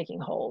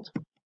taking hold.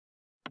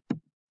 I'm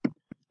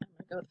going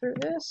to go through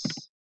this.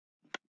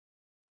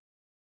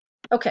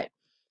 Okay,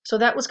 so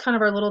that was kind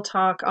of our little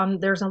talk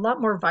on, there's a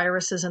lot more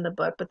viruses in the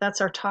book, but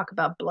that's our talk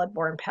about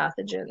bloodborne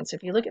pathogens.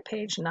 If you look at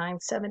page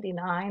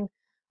 979,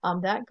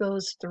 that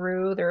goes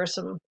through, there are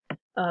some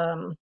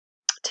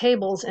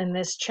tables in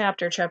this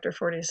chapter, chapter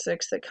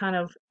 46, that kind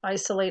of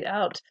isolate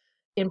out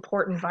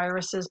important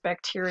viruses,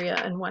 bacteria,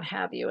 and what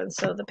have you. And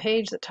so the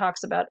page that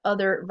talks about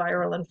other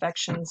viral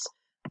infections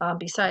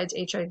besides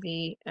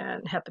HIV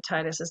and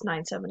hepatitis is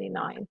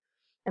 979.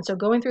 And so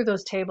going through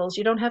those tables,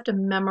 you don't have to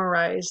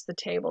memorize the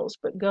tables,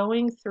 but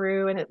going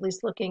through and at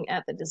least looking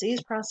at the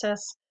disease process,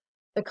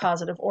 the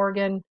causative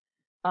organ,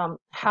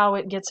 how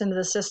it gets into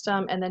the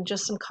system, and then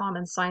just some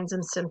common signs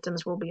and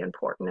symptoms will be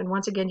important. And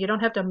once again, you don't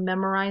have to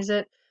memorize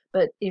it,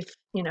 but if,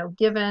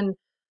 given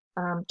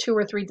 2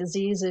 or 3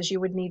 diseases,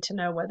 you would need to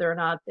know whether or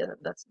not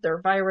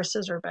they're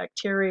viruses or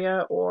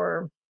bacteria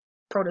or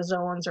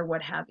protozoans or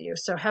what have you.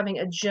 So having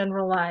a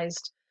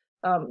generalized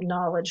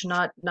knowledge,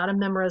 not a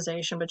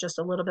memorization, but just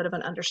a little bit of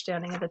an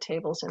understanding of the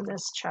tables in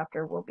this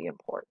chapter will be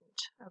important.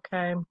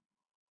 Okay.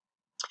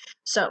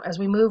 So as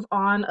we move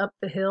on up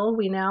the hill,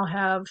 we now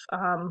have,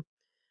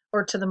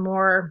 or to the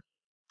more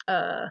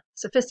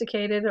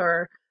sophisticated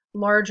or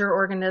larger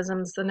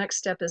organisms, the next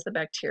step is the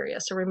bacteria.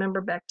 So remember,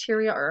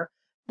 bacteria are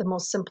the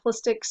most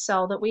simplistic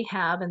cell that we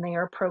have, and they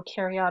are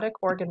prokaryotic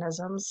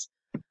organisms.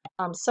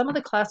 Some of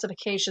the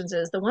classifications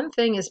is, the one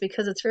thing is,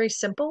 because it's very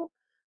simple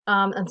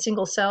and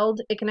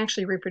single-celled, it can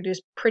actually reproduce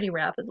pretty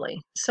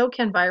rapidly. So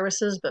can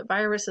viruses, but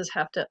viruses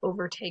have to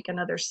overtake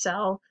another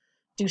cell,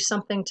 do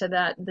something to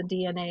the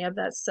DNA of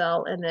that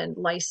cell, and then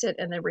lyse it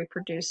and then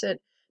reproduce it.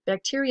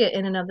 Bacteria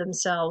in and of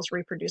themselves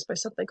reproduce by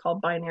something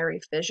called binary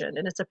fission,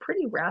 and it's a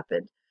pretty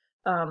rapid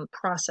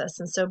process.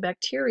 And so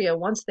bacteria,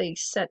 once they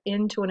set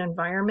into an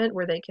environment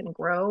where they can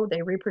grow,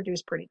 they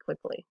reproduce pretty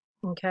quickly.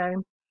 Okay.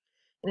 And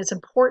it's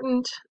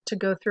important to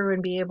go through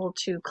and be able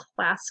to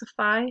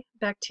classify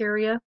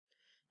bacteria.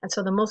 And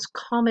so the most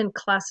common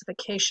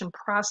classification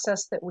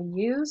process that we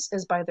use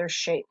is by their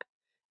shape.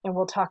 And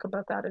we'll talk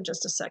about that in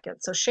just a second.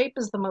 So shape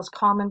is the most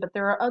common, but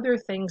there are other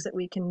things that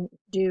we can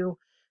do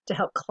to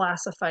help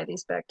classify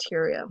these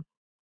bacteria.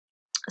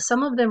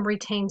 Some of them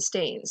retain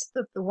stains.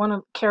 The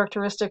one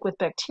characteristic with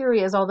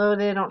bacteria is, although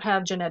they don't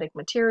have genetic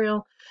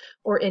material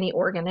or any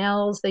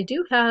organelles, they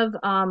do have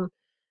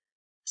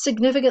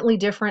significantly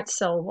different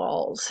cell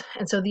walls.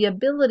 And so the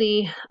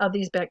ability of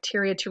these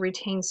bacteria to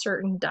retain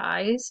certain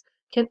dyes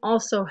can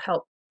also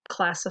help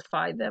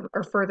classify them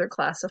or further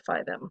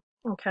classify them.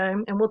 Okay,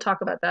 and we'll talk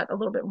about that a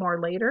little bit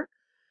more later.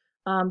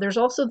 There's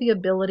also the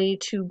ability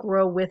to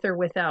grow with or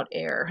without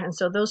air. And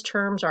so those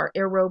terms are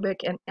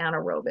aerobic and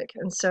anaerobic.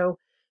 And so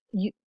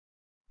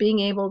being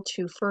able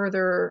to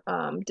further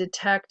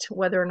detect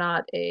whether or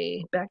not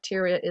a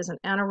bacteria is an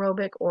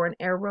anaerobic or an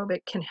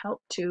aerobic can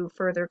help to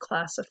further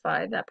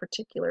classify that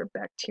particular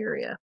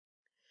bacteria.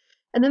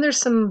 And then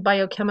there's some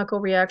biochemical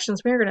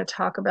reactions. We're going to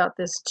talk about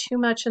this too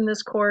much in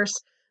this course,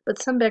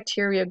 but some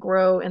bacteria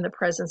grow in the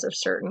presence of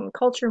certain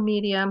culture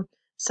media.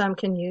 Some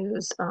can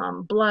use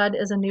blood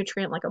as a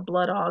nutrient, like a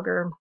blood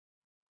agar.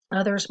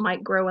 Others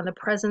might grow in the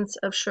presence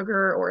of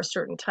sugar or a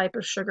certain type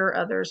of sugar,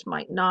 others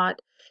might not.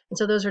 And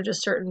so those are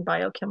just certain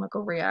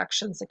biochemical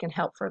reactions that can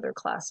help further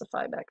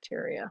classify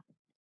bacteria.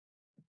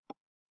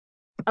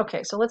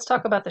 Okay, so let's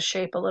talk about the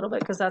shape a little bit,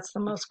 because that's the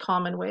most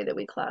common way that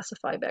we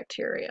classify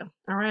bacteria.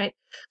 All right,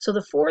 so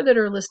the 4 that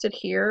are listed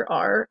here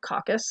are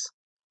coccus,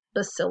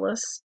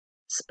 bacillus,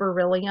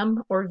 spirillum,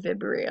 or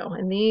vibrio.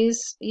 And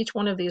each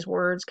one of these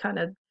words kind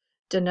of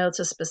denotes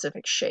a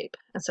specific shape.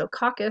 And so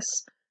coccus,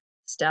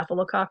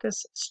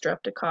 Staphylococcus,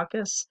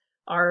 Streptococcus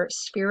are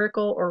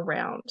spherical or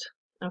round.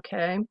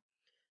 Okay.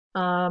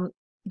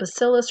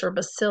 Bacillus or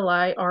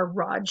bacilli are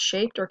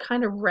rod-shaped or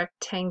kind of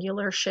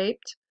rectangular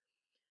shaped.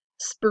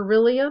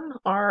 Spirillum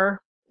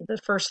are the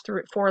first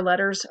four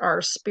letters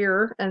are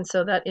spir, and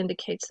so that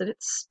indicates that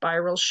it's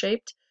spiral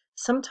shaped.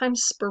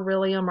 Sometimes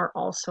spirillum are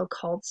also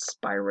called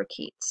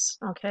spirochetes,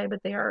 okay, but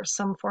they are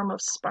some form of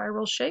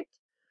spiral shaped.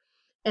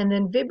 And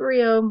then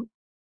vibrio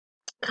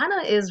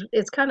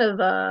it's kind of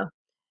a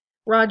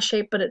rod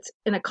shape, but it's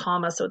in a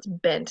comma, so it's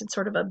bent. It's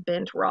sort of a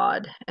bent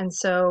rod. And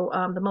so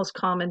the most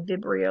common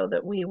vibrio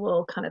that we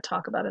will kind of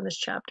talk about in this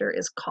chapter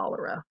is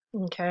cholera.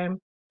 Okay.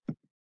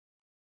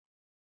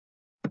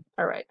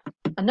 All right.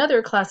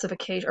 Another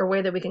classification or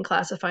way that we can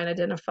classify and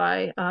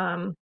identify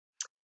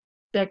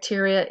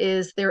bacteria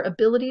is their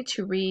ability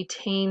to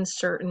retain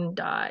certain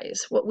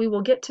dyes. What we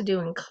will get to do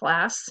in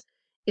class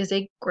is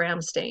a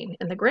gram stain.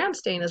 And the gram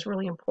stain is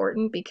really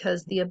important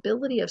because the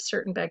ability of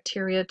certain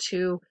bacteria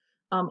to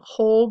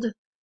hold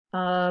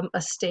a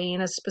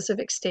stain, a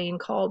specific stain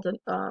called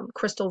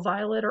crystal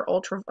violet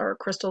or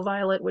crystal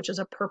violet, which is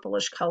a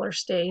purplish color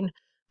stain,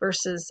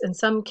 and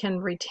some can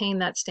retain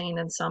that stain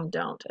and some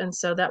don't. And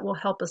so that will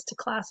help us to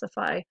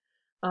classify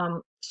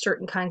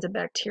certain kinds of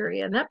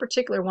bacteria. And that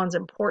particular one's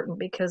important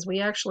because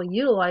we actually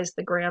utilize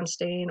the gram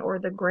stain or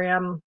the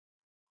gram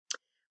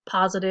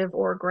positive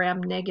or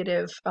gram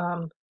negative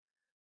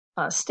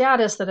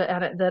status that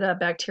a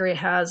bacteria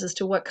has as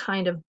to what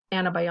kind of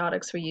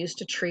antibiotics we use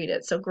to treat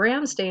it. So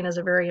gram stain is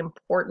a very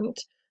important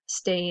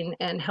stain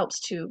and helps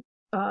to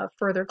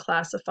further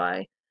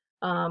classify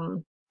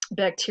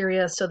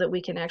bacteria so that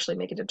we can actually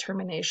make a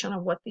determination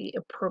on what the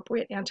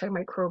appropriate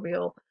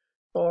antimicrobial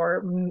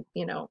or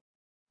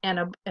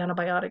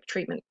antibiotic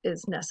treatment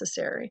is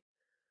necessary.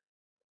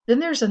 Then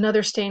there's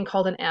another stain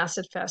called an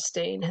acid-fast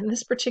stain, and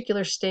this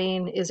particular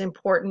stain is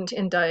important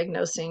in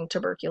diagnosing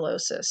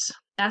tuberculosis.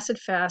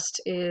 Acid-fast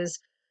is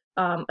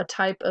a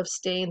type of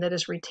stain that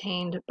is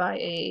retained by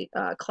a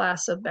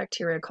class of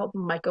bacteria called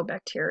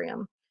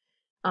Mycobacterium.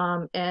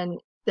 And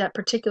that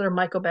particular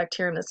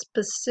Mycobacterium that's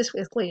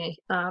specifically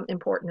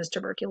important is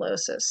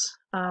tuberculosis.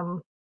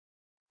 And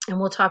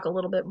we'll talk a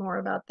little bit more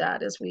about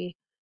that as we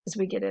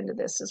get into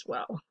this as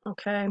well.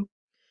 Okay.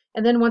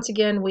 And then once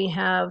again, we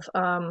have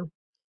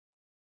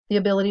the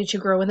ability to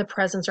grow in the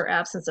presence or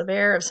absence of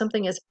air. If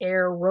something is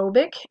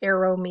aerobic,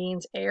 aero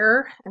means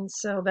air, and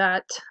so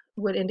that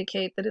would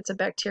indicate that it's a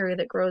bacteria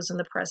that grows in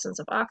the presence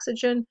of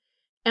oxygen.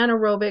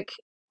 Anaerobic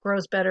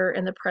grows better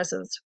in the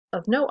presence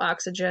of no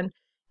oxygen.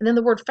 And then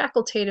the word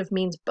facultative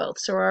means both.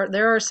 So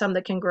there are some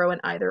that can grow in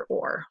either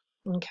or.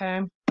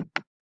 Okay.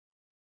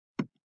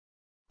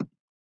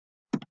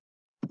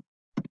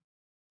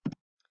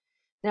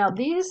 Now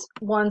these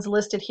ones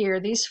listed here,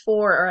 these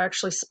four are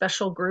actually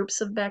special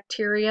groups of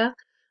bacteria.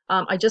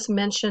 I just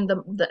mentioned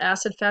the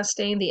acid-fast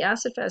stain. The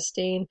acid-fast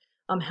stain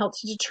helps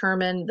to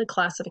determine the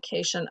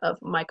classification of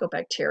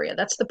mycobacteria.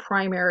 That's the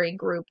primary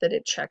group that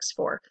it checks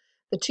for.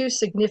 The two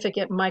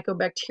significant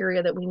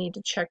mycobacteria that we need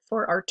to check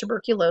for are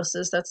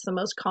tuberculosis. That's the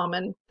most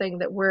common thing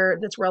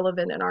that's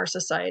relevant in our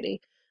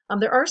society.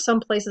 There are some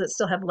places that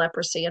still have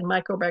leprosy, and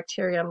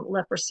Mycobacterium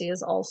leprosy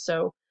is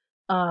also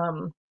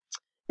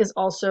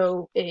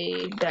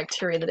a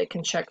bacteria that it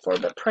can check for,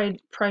 but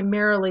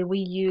primarily we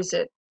use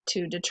it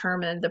to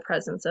determine the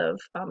presence of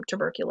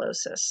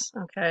tuberculosis.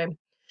 Okay,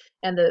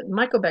 and the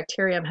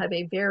Mycobacterium have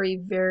a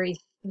very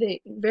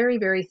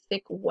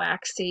thick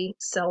waxy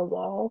cell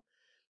wall,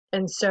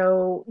 and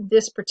so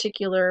this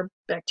particular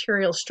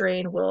bacterial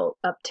strain will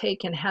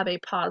uptake and have a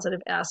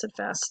positive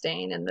acid-fast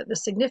stain, and the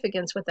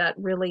significance with that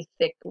really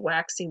thick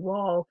waxy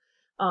wall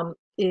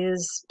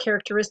is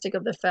characteristic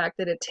of the fact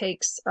that it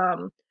takes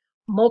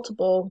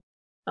multiple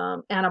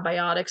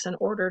antibiotics in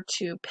order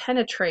to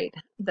penetrate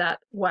that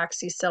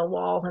waxy cell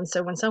wall. And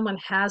so when someone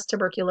has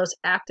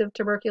active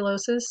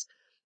tuberculosis,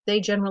 they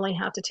generally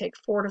have to take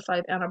 4 to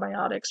 5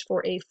 antibiotics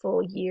for a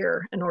full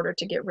year in order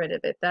to get rid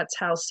of it. That's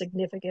how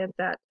significant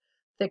that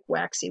thick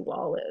waxy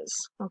wall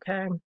is.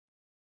 Okay.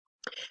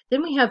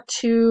 Then we have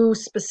two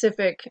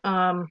specific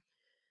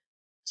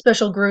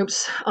special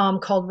groups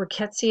called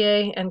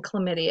Rickettsia and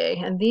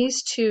Chlamydia. And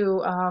these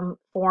two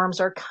forms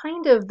are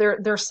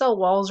their cell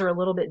walls are a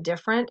little bit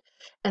different.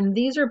 And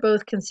these are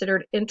both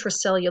considered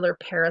intracellular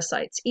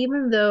parasites.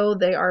 Even though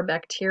they are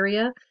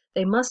bacteria,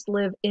 they must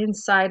live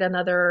inside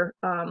another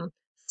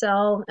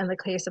cell in the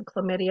case of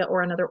chlamydia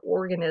or another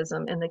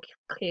organism in the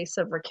case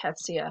of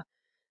Rickettsia.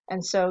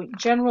 And so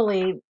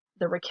generally,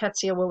 the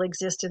Rickettsia will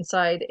exist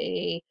inside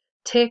a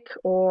tick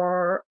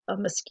or a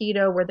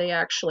mosquito where they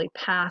actually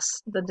pass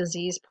the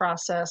disease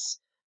process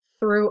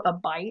through a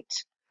bite.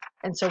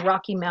 And so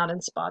Rocky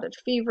Mountain spotted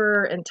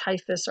fever and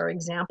typhus are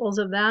examples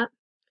of that.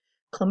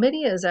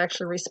 Chlamydia is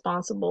actually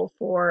responsible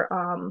for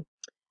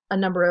a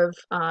number of,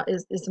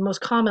 is most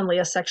commonly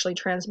a sexually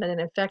transmitted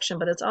infection,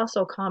 but it's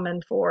also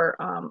common for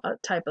a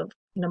type of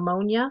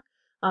pneumonia,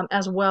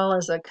 as well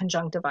as a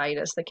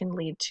conjunctivitis that can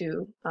lead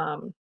to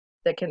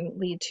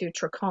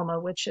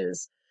trachoma, which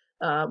is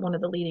one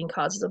of the leading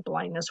causes of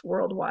blindness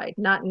worldwide,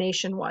 not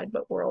nationwide,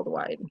 but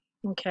worldwide.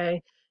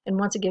 Okay. And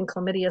once again,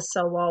 chlamydia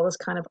cell wall is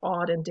kind of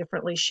odd and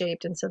differently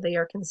shaped, and so they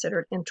are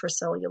considered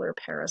intracellular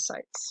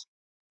parasites.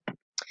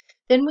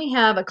 Then we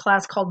have a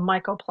class called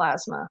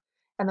mycoplasma.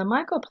 And the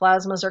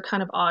mycoplasmas are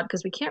kind of odd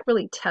because we can't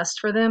really test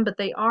for them, but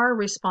they are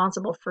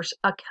responsible for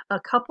a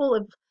couple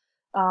of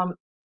um,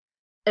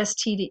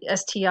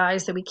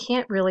 STIs that we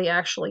can't really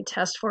actually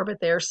test for, but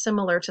they are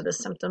similar to the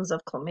symptoms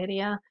of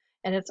chlamydia.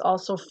 And it's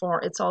also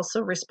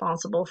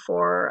responsible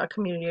for a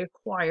community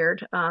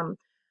acquired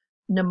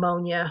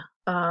pneumonia.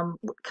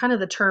 Kind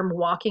of the term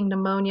walking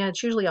pneumonia.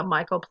 It's usually a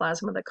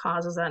mycoplasma that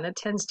causes that, and it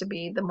tends to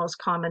be the most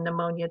common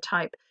pneumonia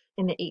type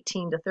in the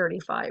 18 to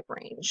 35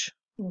 range.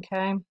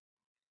 Okay.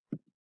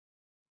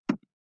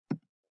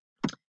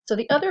 So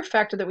the other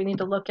factor that we need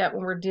to look at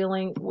when we're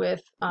dealing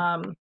with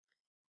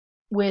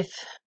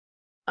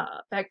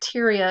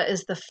bacteria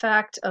is the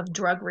fact of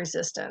drug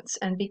resistance.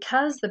 And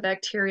because the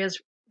bacteria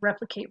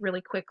replicate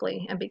really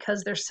quickly and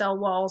because their cell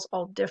walls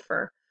all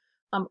differ,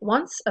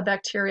 once a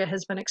bacteria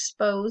has been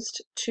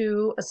exposed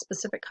to a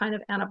specific kind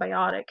of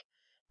antibiotic,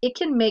 it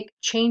can make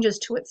changes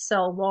to its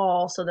cell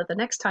wall so that the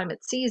next time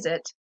it sees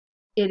it,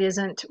 it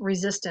isn't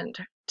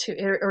resistant to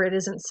it or it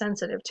isn't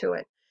sensitive to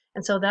it.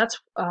 And so that's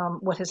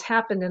what has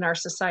happened in our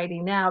society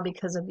now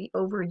because of the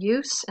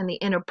overuse and the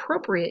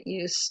inappropriate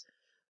use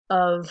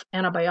of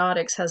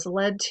antibiotics has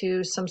led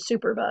to some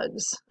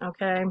superbugs.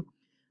 Okay.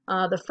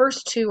 The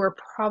first two are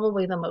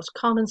probably the most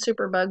common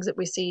superbugs that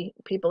we see.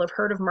 People have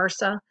heard of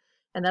MRSA,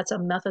 and that's a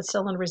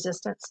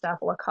methicillin-resistant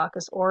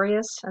Staphylococcus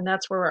aureus, and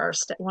that's where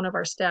one of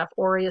our Staph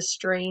aureus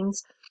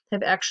strains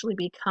have actually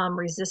become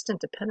resistant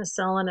to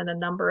penicillin and a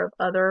number of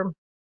other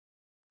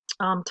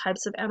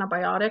types of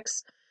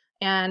antibiotics.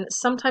 And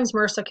sometimes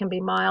MRSA can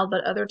be mild,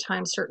 but other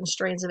times certain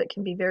strains of it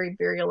can be very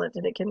virulent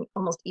and it can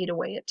almost eat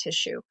away at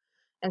tissue.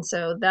 And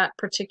so that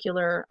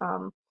particular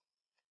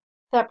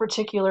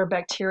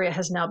bacteria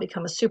has now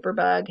become a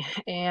superbug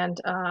and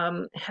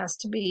has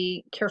to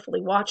be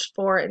carefully watched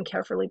for and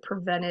carefully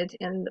prevented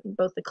in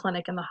both the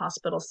clinic and the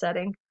hospital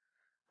setting.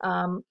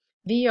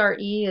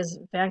 VRE is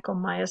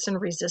vancomycin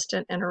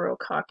resistant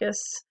enterococcus,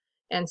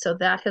 and so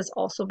that has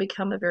also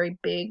become a very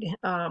big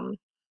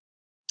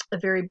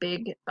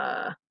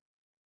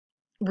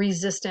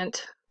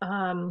resistant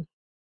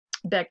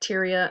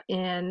bacteria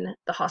in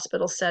the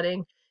hospital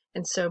setting.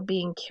 And so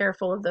being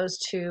careful of those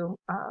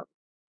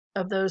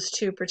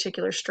two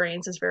particular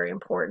strains is very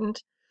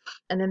important.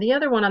 And then the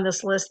other one on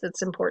this list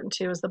that's important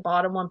too is the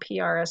bottom one,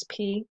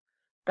 PRSP.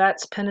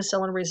 That's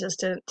penicillin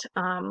resistant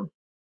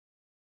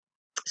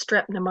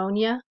strep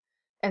pneumonia.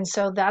 And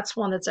so that's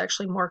one that's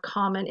actually more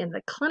common in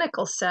the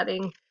clinical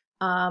setting,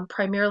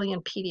 primarily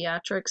in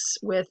pediatrics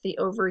with the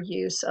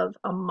overuse of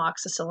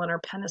amoxicillin or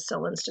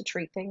penicillins to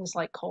treat things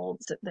like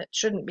colds that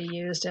shouldn't be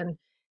used and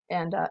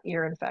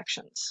ear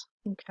infections.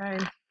 Okay.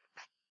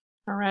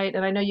 All right,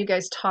 and I know you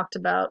guys talked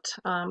about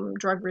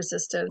drug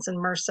resistance and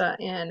MRSA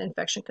in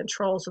infection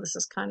control, so this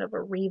is kind of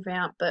a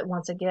revamp, but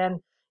once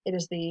again, it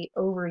is the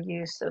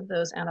overuse of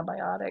those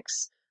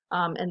antibiotics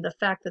and the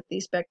fact that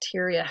these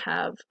bacteria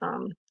have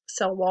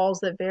cell walls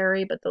that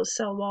vary, but those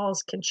cell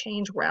walls can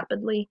change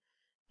rapidly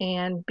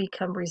and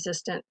become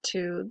resistant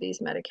to these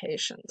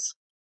medications.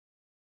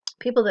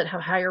 People that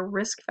have higher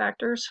risk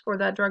factors for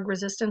that drug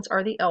resistance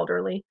are the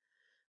elderly.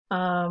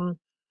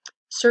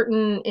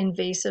 Certain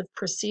invasive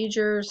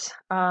procedures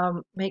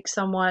make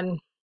someone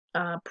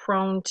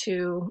prone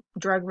to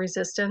drug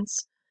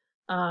resistance.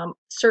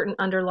 Certain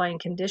underlying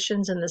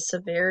conditions and the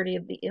severity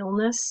of the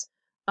illness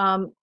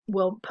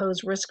will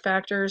pose risk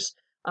factors.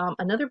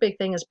 Another big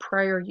thing is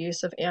prior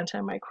use of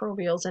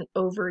antimicrobials and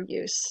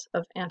overuse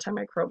of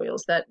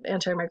antimicrobials. That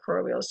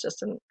antimicrobial is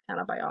just an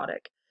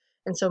antibiotic.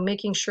 And so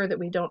making sure that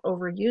we don't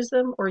overuse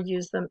them or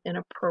use them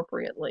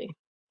inappropriately.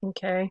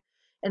 Okay.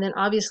 And then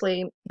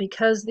obviously,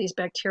 because these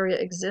bacteria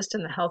exist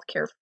in the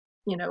healthcare,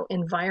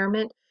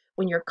 environment,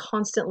 when you're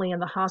constantly in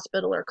the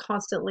hospital or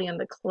constantly in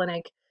the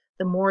clinic,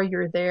 the more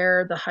you're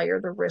there, the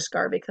higher the risk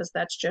are because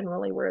that's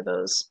generally where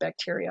those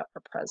bacteria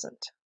are present.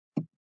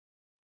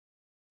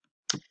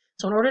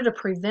 So in order to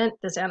prevent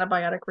this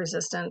antibiotic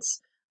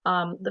resistance,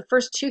 the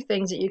first two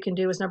things that you can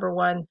do is number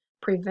one,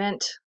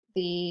 prevent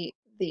the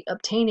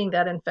obtaining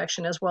that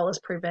infection as well as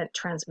prevent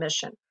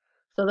transmission.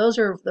 So those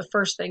are the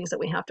first things that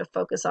we have to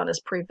focus on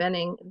is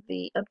preventing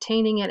the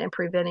obtaining it and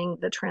preventing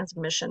the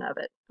transmission of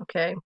it,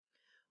 okay?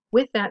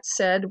 With that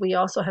said, we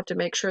also have to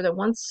make sure that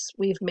once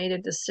we've made a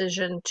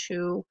decision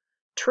to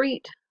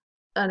treat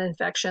an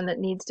infection that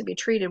needs to be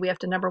treated, we have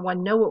to, number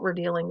one, know what we're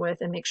dealing with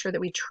and make sure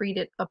that we treat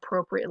it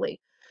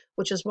appropriately,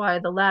 which is why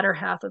the latter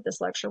half of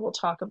this lecture will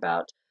talk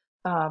about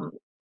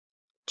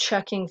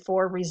checking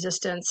for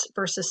resistance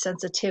versus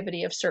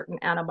sensitivity of certain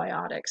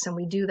antibiotics. And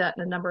we do that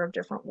in a number of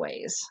different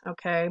ways,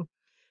 okay?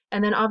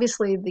 And then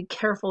obviously the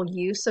careful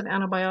use of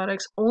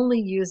antibiotics,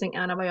 only using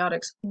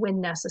antibiotics when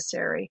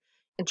necessary,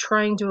 and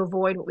trying to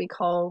avoid what we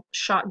call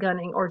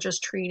shotgunning or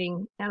just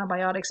treating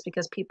antibiotics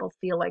because people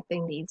feel like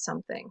they need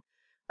something.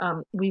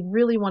 We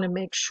really want to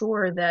make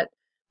sure that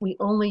we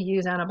only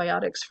use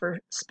antibiotics for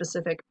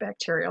specific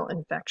bacterial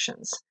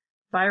infections.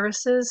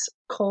 Viruses,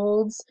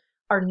 colds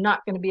are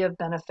not going to be of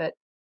benefit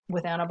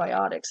with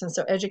antibiotics. And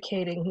so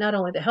educating not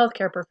only the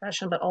healthcare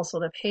profession, but also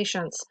the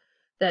patients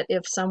that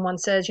if someone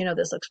says,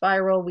 this looks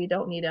viral, we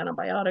don't need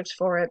antibiotics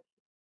for it,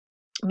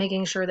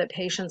 making sure that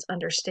patients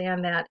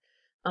understand that,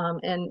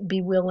 and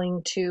be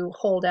willing to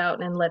hold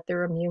out and let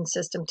their immune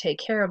system take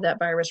care of that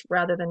virus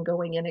rather than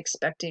going in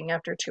expecting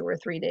after 2 or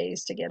 3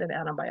 days to get an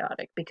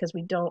antibiotic, because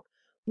we don't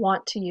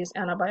want to use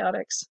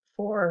antibiotics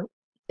for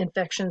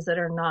infections that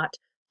are not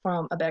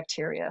from a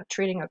bacteria.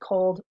 Treating a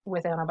cold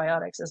with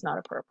antibiotics is not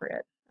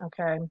appropriate.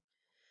 Okay.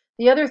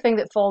 The other thing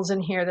that falls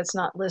in here that's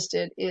not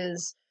listed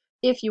is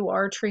if you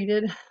are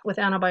treated with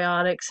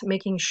antibiotics,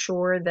 making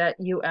sure that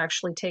you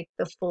actually take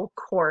the full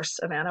course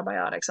of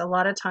antibiotics. A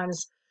lot of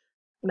times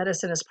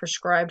medicine is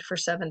prescribed for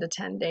 7 to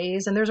 10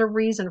 days, and there's a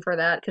reason for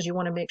that, because you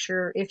want to make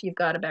sure if you've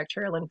got a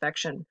bacterial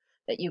infection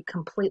that you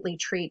completely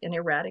treat and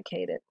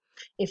eradicate it.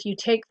 If you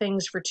take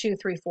things for 2,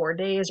 3, 4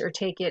 days or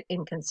take it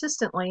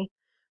inconsistently,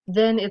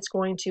 then it's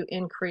going to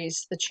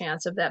increase the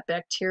chance of that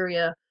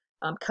bacteria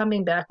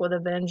coming back with a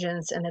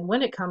vengeance. And then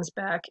when it comes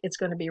back, it's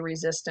going to be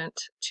resistant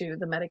to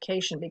the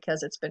medication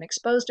because it's been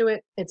exposed to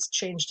it, it's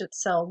changed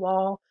its cell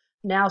wall.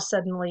 Now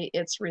suddenly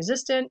it's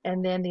resistant,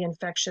 and then the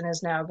infection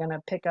is now going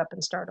to pick up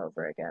and start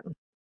over again.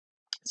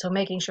 So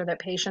making sure that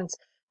patients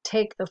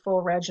take the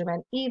full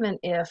regimen, even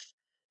if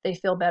they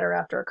feel better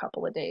after a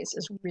couple of days,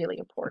 is really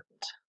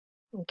important.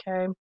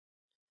 Okay.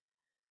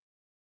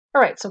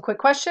 All right, so quick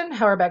question.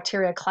 How are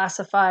bacteria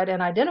classified and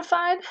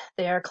identified?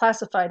 They are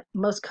classified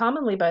most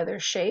commonly by their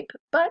shape,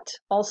 but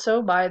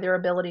also by their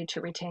ability to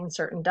retain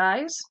certain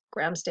dyes,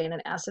 gram stain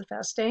and acid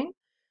fast stain,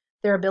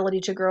 their ability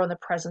to grow in the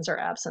presence or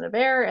absence of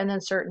air, and then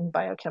certain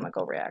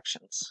biochemical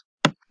reactions.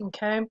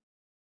 Okay.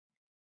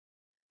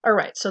 All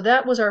right, so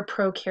that was our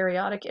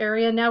prokaryotic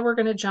area. Now we're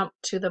going to jump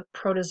to the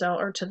protozoa,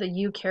 or to the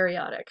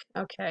eukaryotic.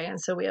 Okay, and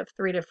so we have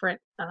 3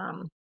 different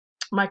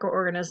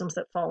microorganisms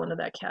that fall into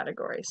that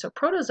category. So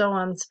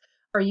protozoans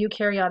are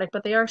eukaryotic,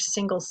 but they are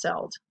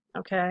single-celled.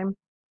 Okay,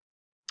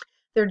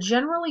 they're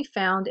generally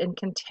found in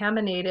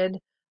contaminated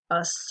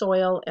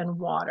soil and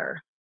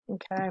water.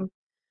 Okay,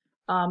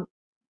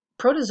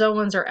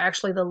 protozoans are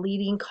actually the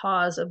leading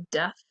cause of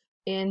death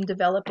in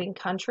developing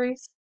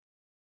countries,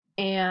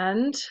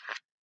 and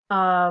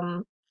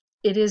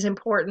it is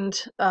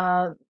important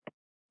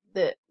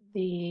that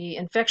the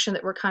infection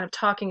that we're kind of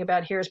talking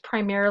about here is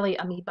primarily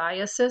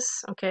amoebiasis,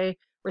 okay,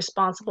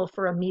 responsible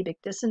for amoebic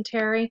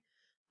dysentery.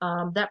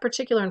 That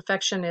particular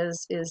infection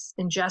is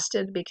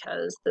ingested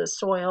because the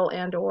soil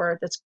and or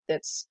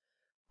that's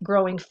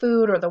growing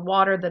food, or the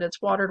water that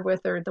it's watered with,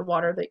 or the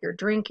water that you're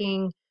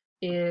drinking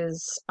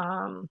is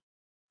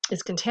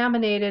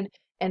contaminated,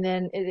 and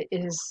then it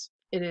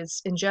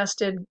is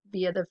ingested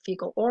via the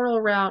fecal oral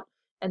route,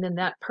 and then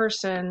that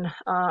person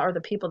or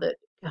the people that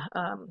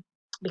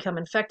become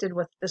infected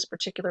with this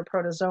particular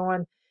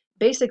protozoan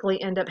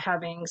basically end up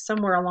having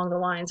somewhere along the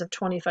lines of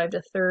 25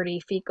 to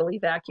 30 fecal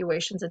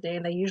evacuations a day,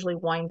 and they usually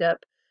wind up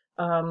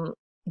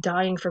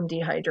dying from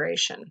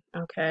dehydration.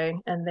 Okay,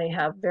 and they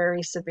have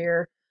very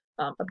severe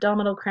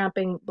abdominal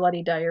cramping,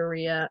 bloody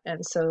diarrhea,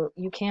 and so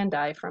you can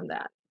die from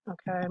that.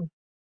 Okay.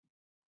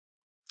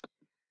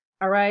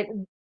 All right,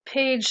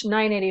 page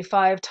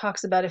 985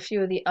 talks about a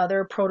few of the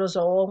other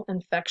protozoal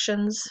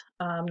infections,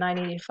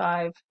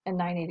 985 and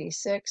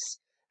 986.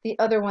 The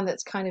other one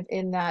that's kind of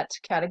in that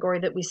category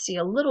that we see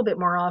a little bit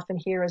more often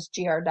here is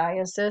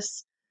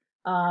giardiasis.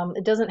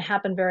 It doesn't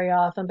happen very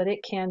often, but it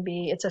can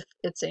be. It's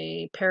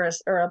a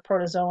or a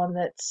protozoan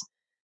that's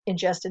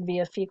ingested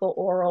via fecal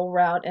oral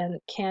route, and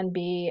can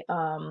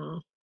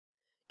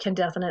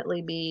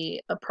definitely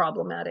be a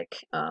problematic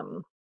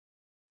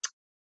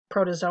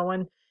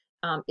protozoan.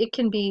 It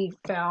can be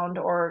found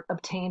or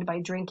obtained by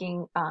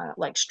drinking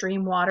like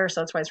stream water. So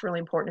that's why it's really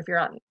important if you're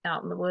out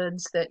in the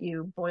woods that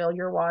you boil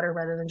your water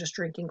rather than just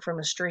drinking from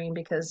a stream,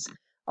 because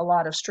a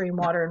lot of stream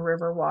water and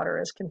river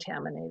water is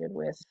contaminated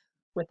with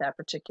that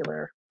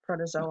particular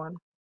protozoan.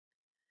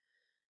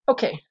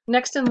 Okay,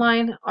 next in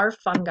line are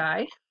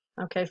fungi.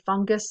 Okay,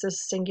 fungus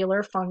is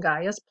singular,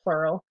 fungi is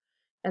plural.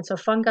 And so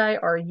fungi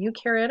are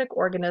eukaryotic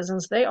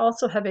organisms. They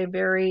also have a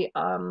very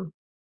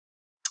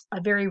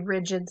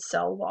rigid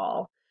cell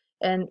wall.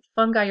 And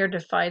fungi are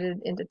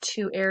divided into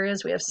 2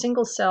 areas. We have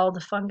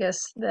single-celled fungus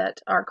that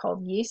are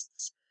called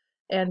yeasts,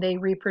 and they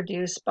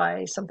reproduce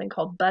by something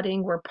called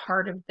budding, where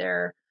part of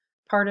the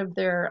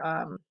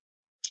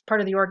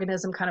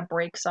organism kind of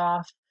breaks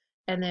off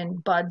and then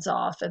buds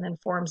off and then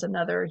forms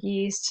another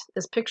yeast.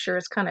 This picture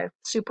is kind of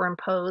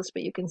superimposed,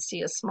 but you can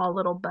see a small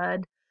little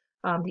bud.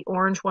 The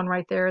orange one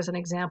right there is an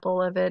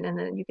example of it, and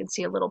then you can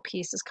see a little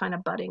piece is kind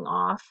of budding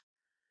off.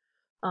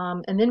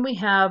 And then we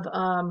have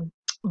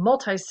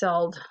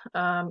multi-celled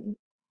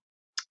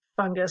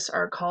fungus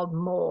are called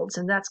molds,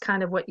 and that's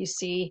kind of what you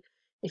see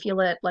if you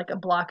let like a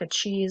block of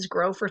cheese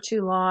grow for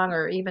too long,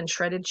 or even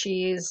shredded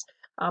cheese.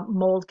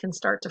 Mold can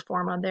start to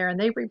form on there, and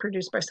they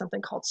reproduce by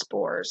something called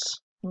spores.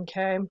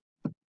 Okay.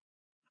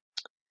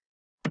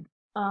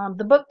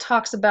 The book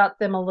talks about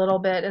them a little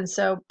bit, and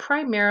so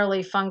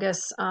primarily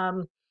fungus.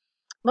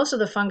 Most of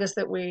the fungus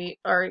that we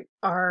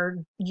are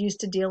used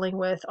to dealing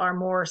with are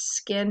more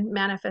skin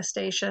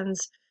manifestations,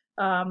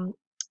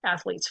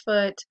 athlete's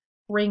foot,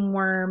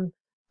 ringworm,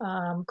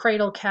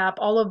 cradle cap.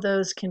 All of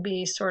those can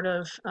be sort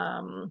of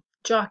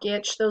jock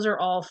itch, those are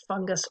all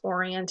fungus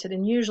oriented,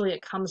 and usually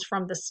it comes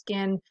from the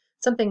skin,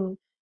 something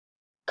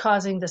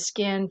causing the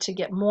skin to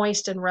get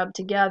moist and rub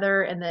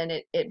together, and then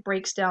it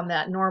breaks down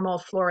that normal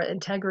flora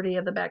integrity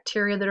of the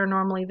bacteria that are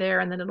normally there,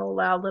 and then it'll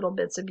allow little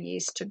bits of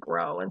yeast to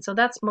grow. And so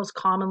that's most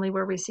commonly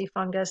where we see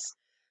fungus.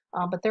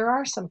 But there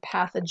are some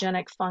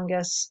pathogenic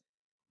fungus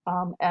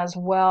as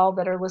well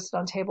that are listed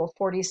on table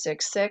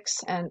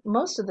 46.6, and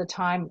most of the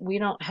time we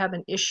don't have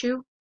an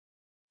issue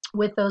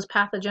with those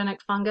pathogenic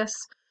fungus.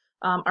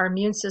 Our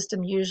immune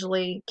system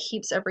usually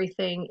keeps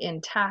everything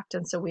intact,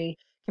 and so we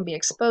can be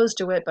exposed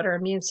to it, but our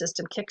immune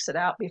system kicks it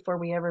out before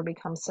we ever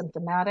become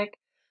symptomatic.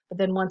 But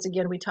then once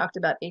again, we talked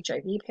about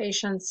HIV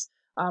patients.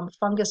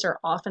 Fungus are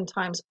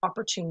oftentimes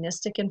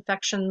opportunistic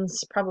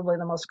infections. Probably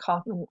the most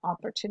common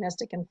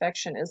opportunistic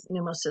infection is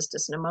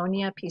pneumocystis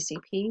pneumonia,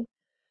 PCP.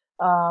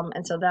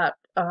 And so that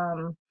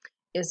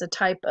is a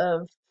type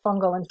of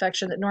fungal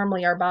infection that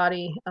normally our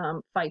body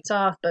fights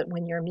off, but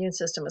when your immune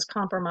system is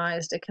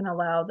compromised, it can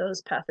allow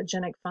those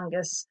pathogenic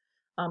fungus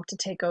to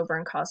take over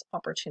and cause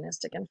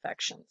opportunistic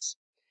infections.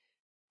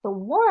 The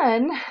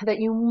one that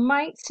you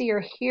might see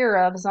or hear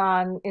of is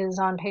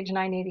on page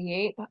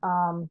 988,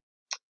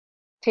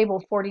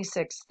 table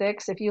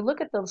 46.6. If you look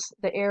at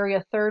the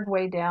area third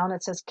way down,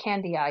 it says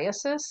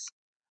candidiasis,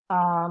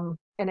 and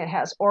it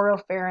has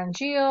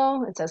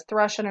oropharyngeal, it says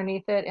thrush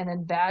underneath it, and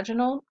then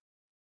vaginal.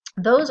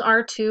 Those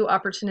are two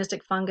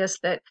opportunistic fungus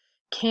that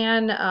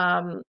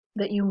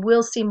that you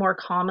will see more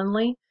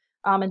commonly,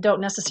 and don't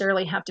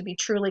necessarily have to be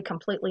truly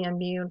completely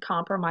immune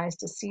compromised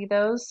to see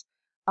those.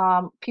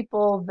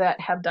 People that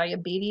have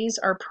diabetes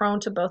are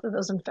prone to both of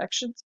those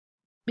infections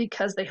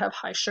because they have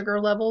high sugar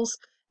levels,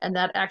 and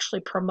that actually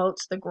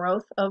promotes the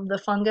growth of the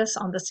fungus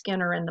on the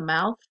skin or in the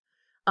mouth.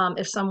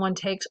 If someone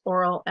takes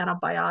oral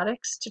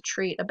antibiotics to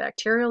treat a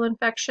bacterial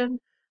infection,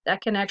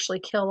 that can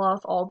actually kill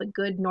off all the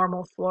good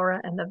normal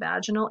flora in the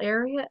vaginal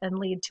area and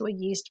lead to a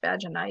yeast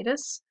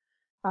vaginitis.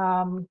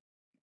 Um,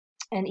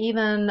 and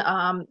even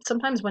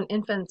sometimes when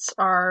infants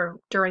are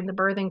during the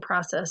birthing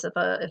process, if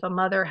a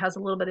mother has a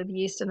little bit of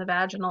yeast in the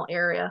vaginal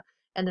area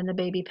and then the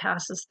baby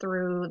passes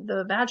through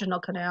the vaginal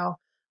canal,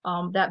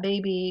 that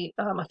baby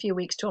a few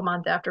weeks to a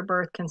month after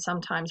birth can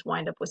sometimes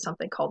wind up with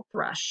something called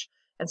thrush.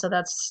 And so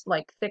that's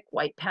like thick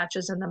white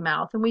patches in the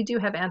mouth. And we do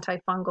have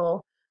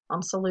antifungal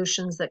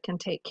solutions that can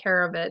take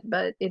care of it,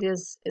 but it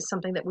is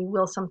something that we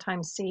will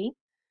sometimes see.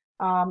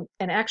 And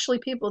actually,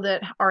 people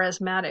that are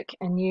asthmatic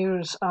and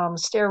use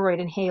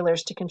steroid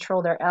inhalers to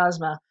control their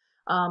asthma,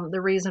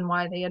 the reason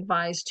why they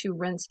advise to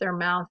rinse their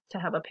mouth, to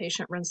have a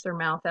patient rinse their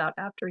mouth out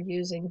after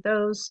using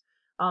those,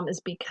 is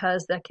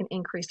because that can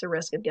increase the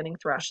risk of getting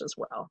thrush as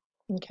well.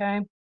 Okay.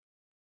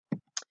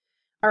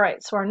 All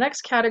right, so our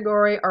next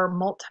category are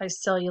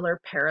multicellular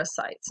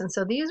parasites. And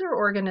so these are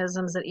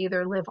organisms that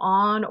either live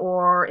on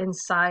or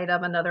inside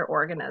of another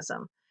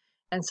organism.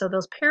 And so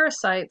those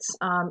parasites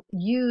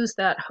use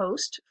that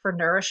host for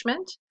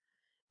nourishment,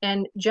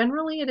 and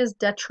generally it is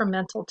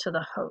detrimental to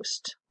the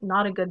host,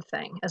 not a good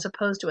thing, as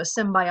opposed to a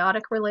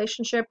symbiotic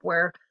relationship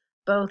where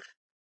both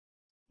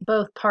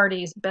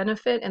parties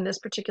benefit. In this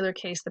particular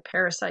case, the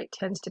parasite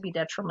tends to be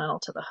detrimental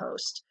to the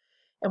host.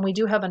 And we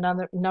do have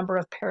another number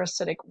of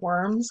parasitic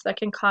worms that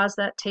can cause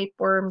that,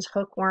 tapeworms,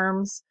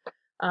 hookworms,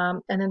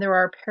 and then there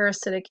are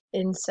parasitic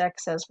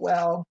insects as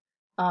well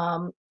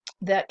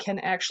that can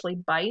actually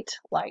bite,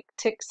 like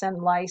ticks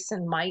and lice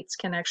and mites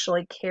can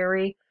actually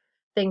carry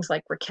things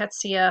like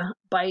rickettsia,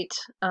 bite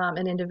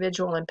an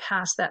individual and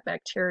pass that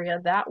bacteria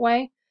that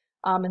way.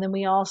 And then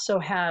we also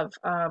have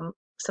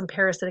some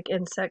parasitic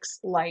insects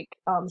like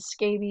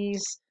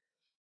scabies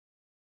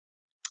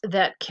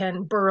that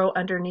can burrow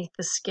underneath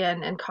the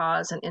skin and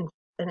cause an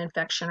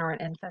infection or an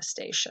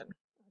infestation.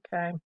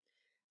 Okay.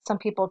 Some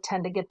people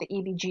tend to get the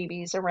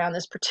EBGBs around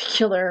this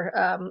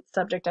particular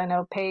subject. I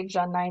know page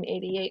on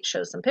 988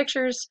 shows some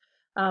pictures,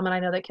 and I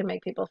know that can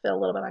make people feel a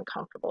little bit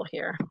uncomfortable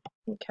here.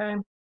 Okay.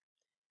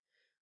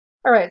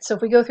 All right, so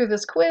if we go through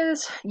this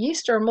quiz,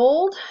 yeast or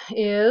mold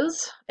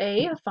is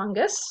a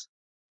fungus.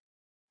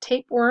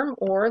 Tapeworm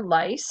or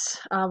lice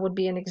would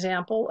be an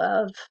example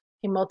of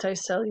a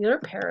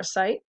multicellular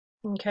parasite.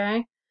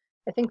 Okay.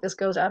 I think this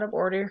goes out of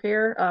order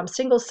here.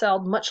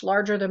 Single-celled, much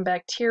larger than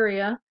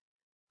bacteria,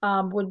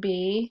 would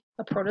be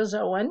a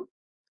protozoan.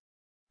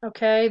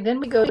 Okay,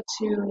 then we go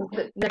to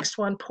the next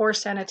one, poor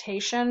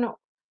sanitation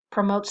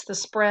promotes the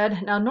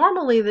spread. Now,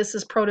 normally this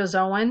is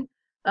protozoan,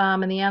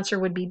 and the answer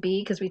would be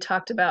B because we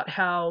talked about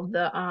how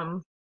the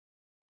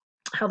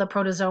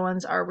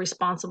protozoans are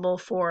responsible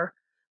for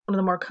one of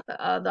the more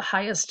the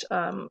highest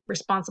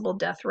responsible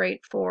death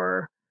rate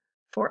for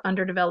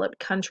underdeveloped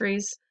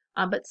countries.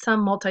 But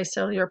some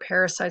multicellular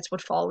parasites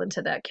would fall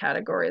into that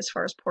category as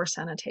far as poor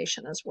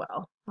sanitation as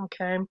well.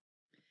 Okay.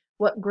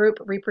 What group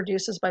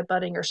reproduces by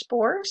budding or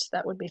spores?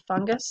 That would be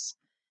fungus.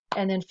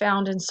 And then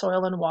found in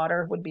soil and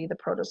water would be the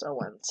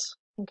protozoans.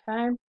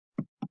 Okay.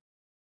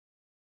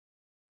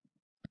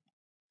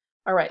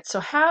 All right, so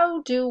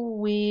how do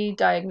we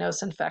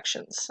diagnose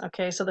infections?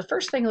 Okay, so the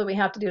first thing that we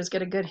have to do is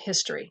get a good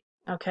history,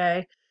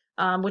 okay,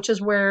 which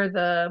is where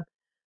the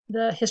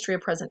the history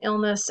of present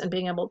illness and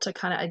being able to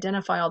kind of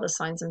identify all the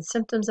signs and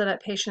symptoms that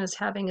that patient is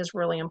having is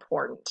really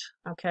important,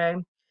 okay?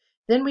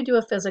 Then we do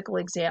a physical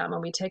exam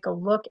and we take a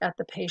look at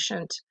the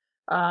patient,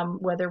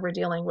 whether we're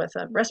dealing with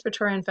a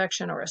respiratory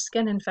infection or a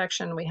skin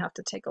infection. We have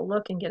to take a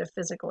look and get a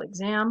physical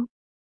exam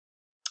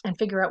and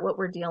figure out what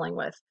we're dealing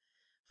with.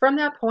 From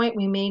that point,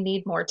 we may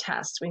need more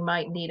tests. We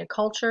might need a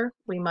culture,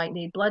 we might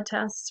need blood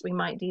tests, we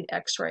might need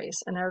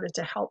x-rays in order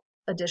to help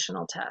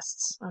additional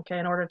tests, okay,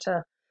 in order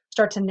to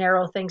start to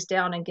narrow things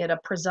down and get a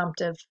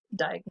presumptive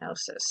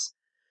diagnosis.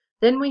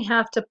 Then we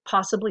have to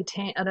possibly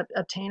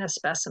obtain a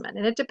specimen,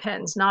 and it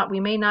depends. We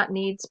may not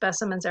need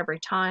specimens every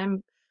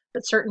time,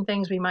 but certain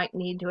things we might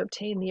need to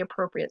obtain the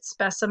appropriate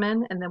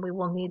specimen, and then we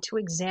will need to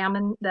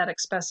examine that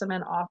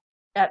specimen off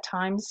at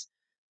times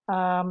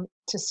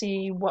to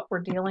see what we're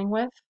dealing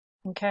with.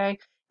 Okay,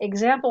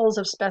 examples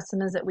of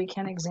specimens that we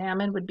can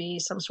examine would be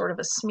some sort of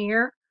a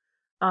smear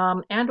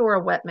and or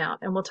a wet mount,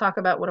 and we'll talk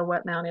about what a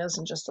wet mount is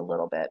in just a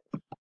little bit.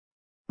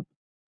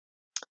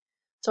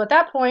 So at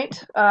that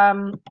point,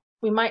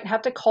 we might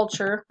have to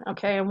culture,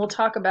 okay, and we'll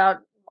talk about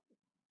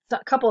a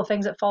couple of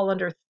things that fall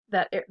under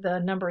that. The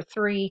number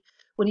 3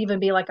 would even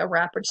be like a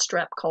rapid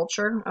strep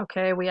culture,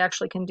 okay. We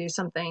actually can do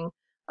something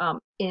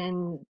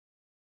in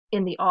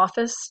the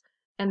office,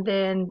 and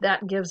then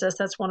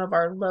that's one of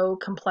our low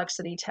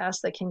complexity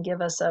tests that can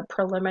give us a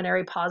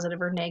preliminary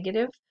positive or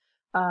negative.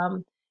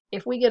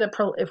 If we get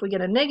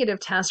a negative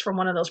test from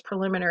one of those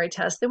preliminary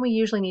tests, then we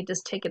usually need to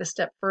take it a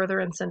step further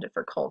and send it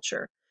for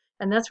culture.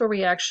 And that's where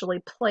we actually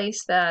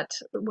place that,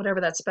 whatever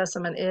that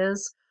specimen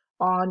is,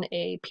 on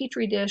a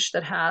petri dish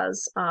that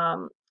has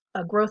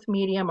a growth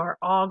medium or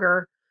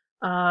agar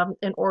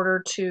in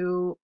order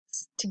to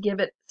give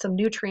it some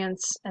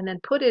nutrients, and then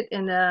put it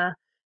in a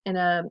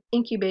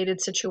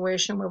incubated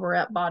situation where we're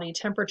at body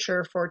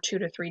temperature for 2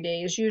 to 3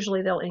 days.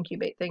 Usually they'll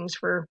incubate things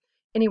for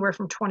anywhere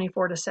from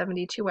 24 to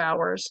 72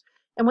 hours.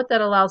 And what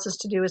that allows us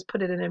to do is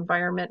put it in an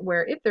environment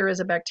where if there is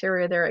a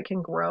bacteria there, it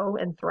can grow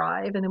and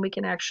thrive, and then we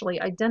can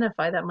actually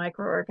identify that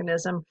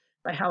microorganism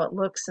by how it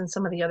looks and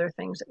some of the other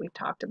things that we've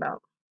talked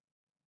about.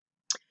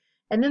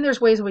 And then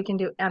there's ways we can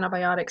do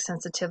antibiotic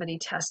sensitivity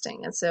testing.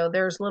 And so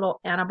there's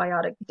little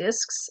antibiotic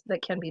discs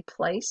that can be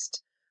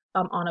placed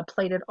on a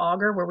plated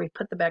agar where we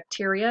put the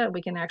bacteria, and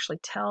we can actually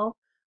tell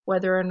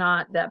whether or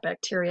not that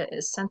bacteria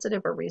is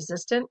sensitive or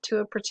resistant to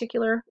a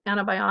particular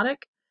antibiotic.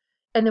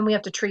 And then we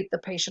have to treat the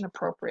patient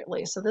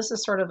appropriately. So this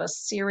is sort of a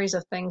series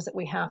of things that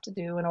we have to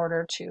do in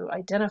order to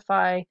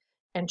identify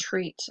and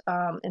treat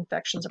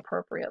infections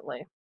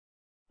appropriately.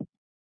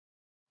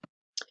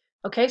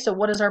 Okay, so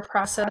what is our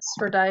process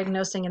for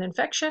diagnosing an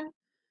infection?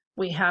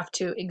 We have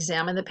to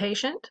examine the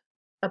patient,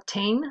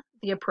 obtain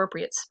the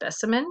appropriate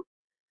specimen,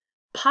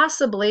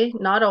 possibly,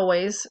 not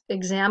always,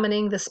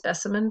 examining the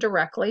specimen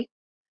directly.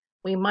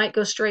 We might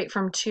go straight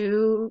from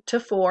 2 to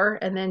 4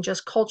 and then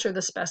just culture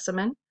the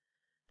specimen.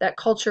 That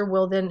culture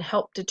will then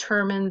help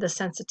determine the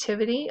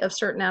sensitivity of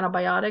certain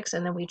antibiotics,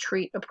 and then we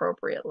treat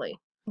appropriately,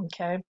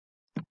 okay?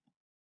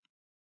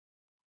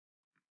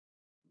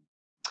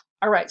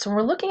 All right, so when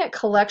we're looking at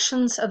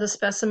collections of the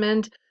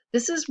specimen,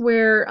 this is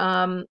where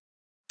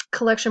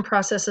collection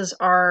processes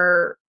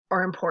are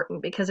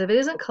important, because if it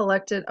isn't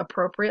collected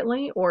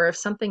appropriately, or if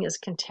something is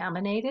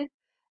contaminated,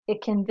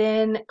 it can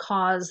then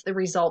cause the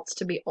results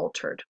to be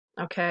altered,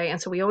 okay?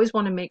 And so we always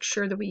want to make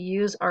sure that we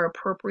use our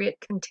appropriate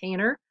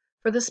container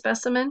for the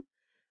specimen,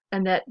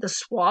 and that the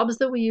swabs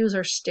that we use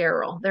are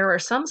sterile. There are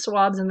some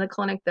swabs in the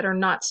clinic that are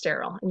not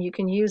sterile, and you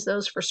can use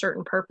those for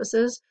certain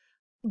purposes,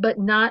 but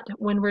not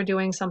when we're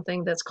doing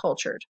something that's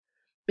cultured,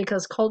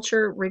 because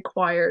culture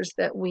requires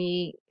that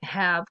we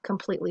have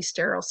completely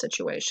sterile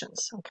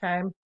situations,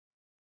 okay?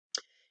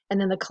 And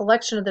then the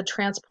collection of the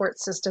transport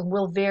system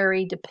will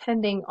vary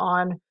depending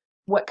on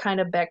what kind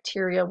of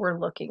bacteria we're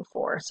looking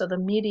for. So the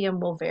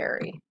medium will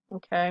vary,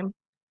 okay?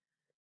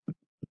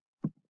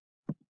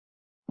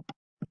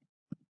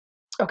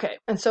 Okay,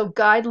 and so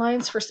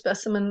guidelines for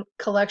specimen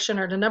collection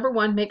are to, number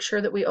 1, make sure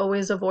that we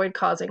always avoid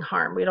causing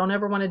harm. We don't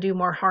ever want to do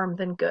more harm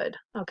than good,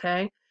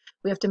 okay?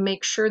 We have to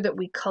make sure that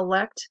we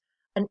collect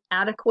an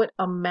adequate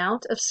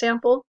amount of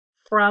sample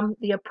from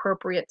the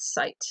appropriate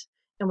site.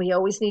 And we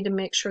always need to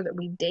make sure that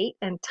we date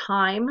and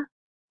time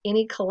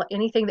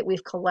anything that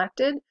we've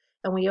collected,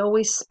 and we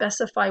always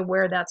specify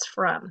where that's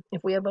from.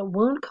 If we have a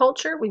wound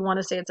culture, we want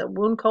to say it's a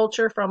wound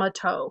culture from a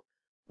toe.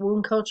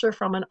 Wound culture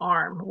from an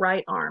arm,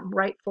 right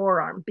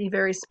forearm. Be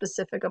very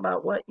specific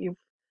about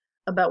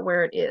about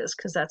where it is,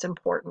 because that's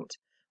important.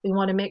 We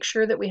want to make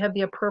sure that we have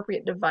the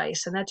appropriate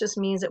device, and that just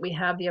means that we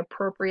have the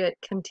appropriate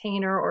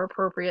container or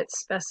appropriate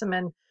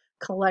specimen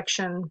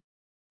collection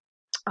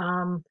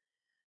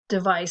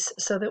device,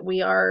 so that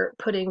we are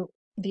putting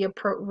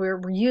we're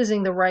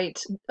using the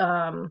right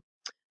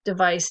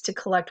device to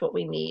collect what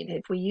we need.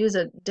 If we use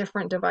a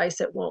different device,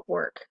 it won't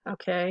work,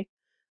 okay?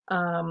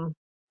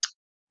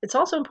 It's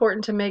also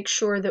important to make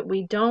sure that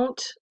we don't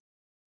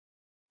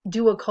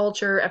do a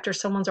culture after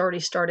someone's already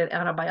started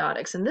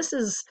antibiotics. And this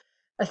is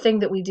a thing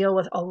that we deal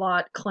with a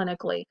lot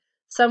clinically.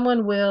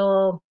 Someone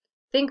will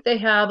think they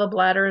have a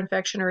bladder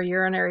infection or a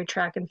urinary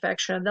tract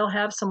infection. They'll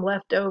have some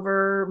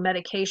leftover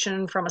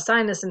medication from a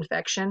sinus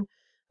infection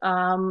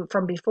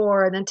from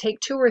before, and then take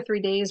 2 or 3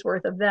 days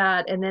worth of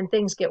that, and then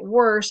things get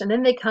worse, and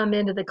then they come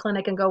into the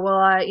clinic and go, well,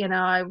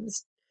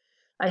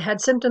 I had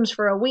symptoms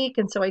for a week,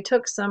 and so I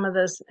took some of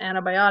this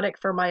antibiotic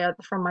for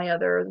from my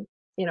other,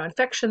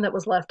 infection that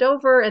was left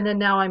over, and then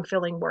now I'm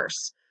feeling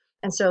worse.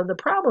 And so the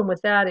problem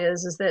with that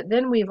is that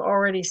then we've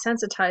already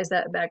sensitized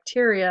that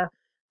bacteria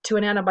to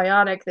an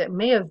antibiotic that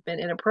may have been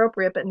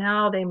inappropriate, but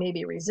now they may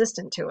be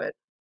resistant to it.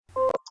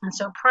 And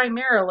so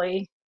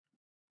primarily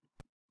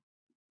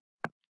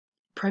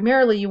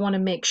you want to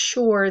make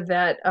sure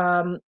that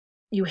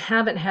you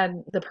haven't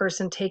had the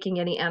person taking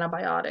any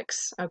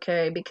antibiotics,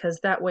 okay? Because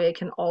that way it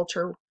can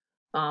alter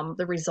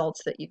the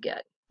results that you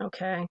get,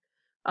 okay?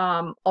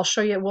 I'll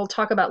show you, we'll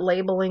talk about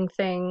labeling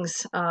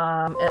things at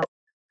time.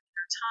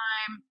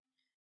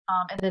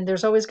 And then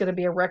there's always going to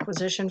be a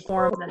requisition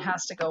form that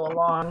has to go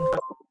along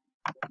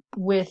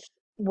with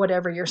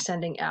whatever you're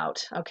sending out,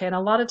 okay? And a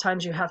lot of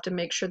times you have to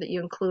make sure that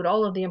you include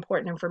all of the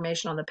important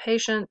information on the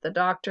patient, the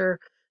doctor,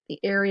 the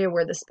area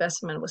where the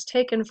specimen was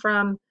taken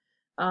from,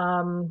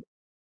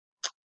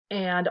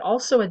 and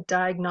also a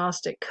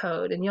diagnostic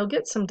code. And you'll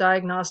get some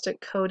diagnostic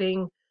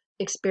coding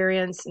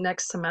experience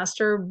next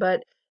semester,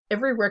 but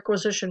every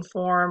requisition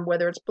form,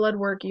 whether it's blood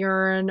work,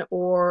 urine,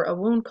 or a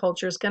wound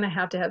culture, is going to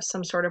have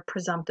some sort of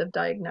presumptive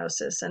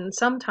diagnosis. And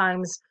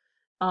sometimes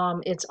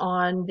it's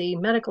on the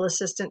medical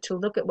assistant to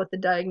look at what the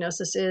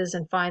diagnosis is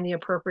and find the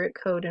appropriate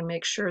code and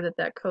make sure that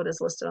that code is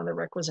listed on the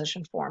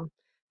requisition form.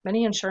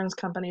 Many insurance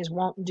companies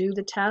won't do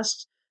the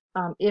test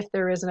if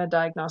there isn't a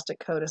diagnostic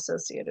code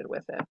associated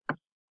with it.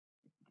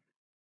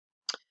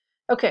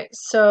 Okay,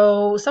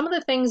 so some of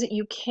the things that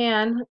you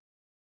can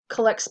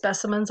collect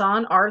specimens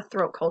on are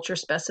throat culture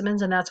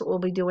specimens, and that's what we'll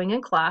be doing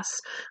in class.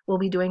 We'll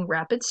be doing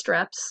rapid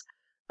streps.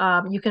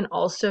 You can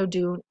also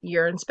do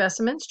urine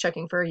specimens,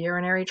 checking for a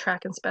urinary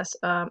tract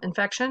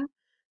infection.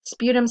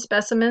 Sputum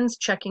specimens,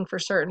 checking for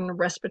certain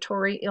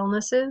respiratory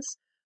illnesses.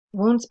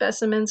 Wound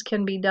specimens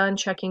can be done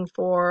checking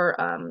for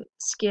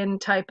skin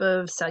type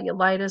of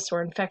cellulitis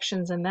or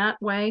infections in that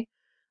way.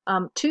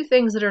 Two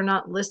things that are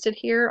not listed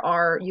here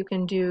are you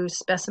can do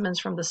specimens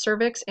from the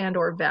cervix and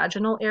or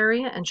vaginal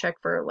area and check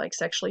for like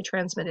sexually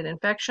transmitted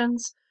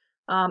infections.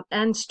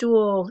 And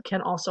stool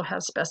can also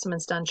have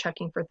specimens done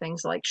checking for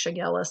things like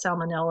Shigella,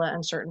 Salmonella,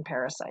 and certain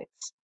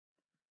parasites.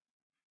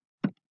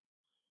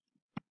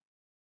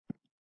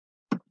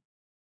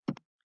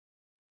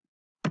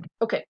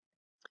 Okay,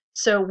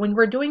 so when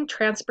we're doing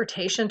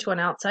transportation to an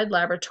outside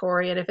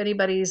laboratory, and if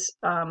anybody's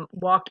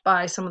walked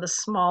by some of the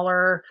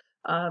smaller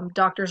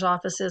doctor's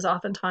offices,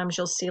 oftentimes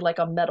you'll see like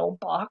a metal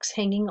box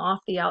hanging off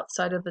the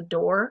outside of the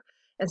door.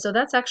 And so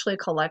that's actually a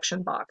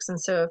collection box. And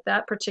so if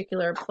that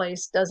particular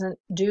place doesn't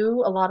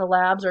do a lot of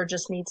labs or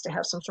just needs to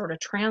have some sort of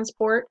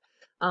transport,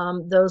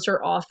 those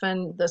are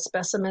often, the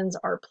specimens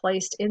are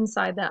placed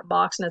inside that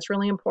box. And it's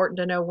really important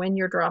to know when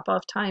your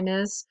drop-off time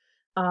is.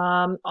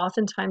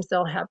 Oftentimes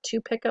they'll have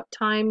two pickup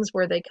times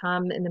where they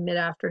come in the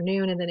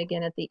mid-afternoon and then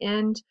again at the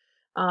end.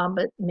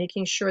 But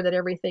making sure that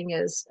everything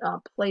is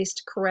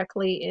placed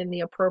correctly in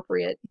the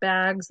appropriate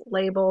bags,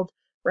 labeled,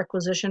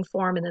 requisition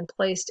form, and then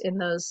placed in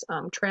those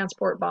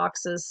transport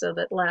boxes so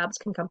that labs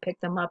can come pick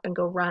them up and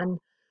go run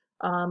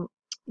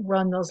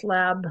those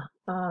lab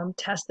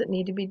tests that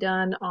need to be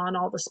done on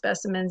all the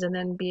specimens and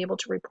then be able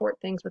to report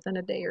things within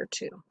a day or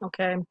two,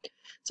 okay?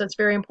 So it's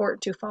very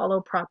important to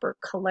follow proper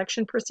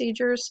collection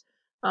procedures.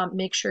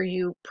 Make sure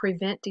you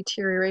prevent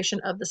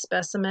deterioration of the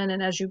specimen,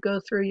 and as you go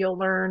through, you'll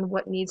learn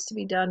what needs to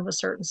be done with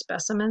certain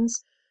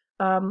specimens.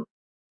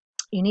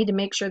 You need to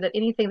make sure that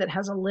anything that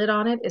has a lid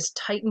on it is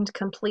tightened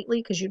completely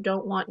because you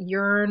don't want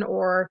urine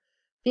or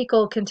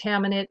fecal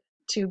contaminant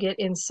to get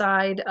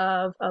inside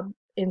of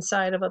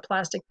a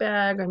plastic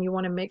bag, and you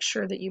want to make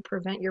sure that you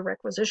prevent your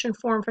requisition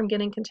form from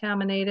getting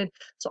contaminated.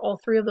 So all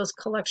three of those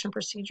collection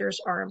procedures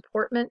are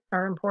important.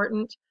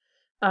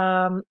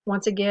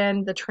 Once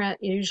again,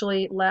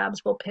 usually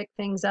labs will pick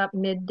things up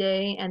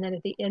midday, and then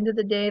at the end of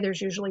the day, there's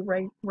usually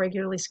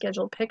regularly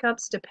scheduled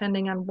pickups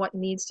depending on what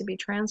needs to be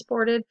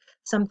transported.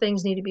 Some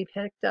things need to be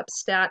picked up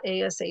stat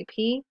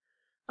ASAP.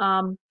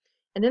 And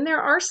then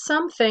there are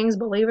some things,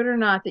 believe it or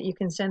not, that you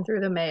can send through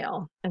the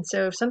mail. And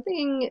so if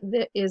something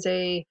that is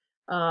a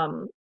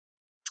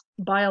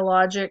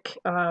biologic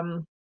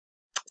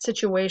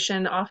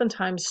situation,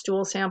 oftentimes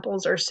stool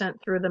samples are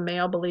sent through the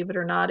mail, believe it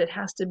or not. It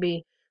has to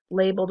be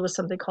labeled with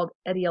something called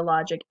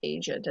etiologic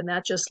agent, and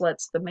that just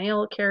lets the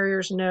mail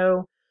carriers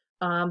know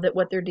that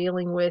what they're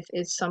dealing with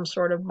is some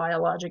sort of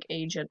biologic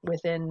agent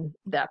within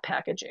that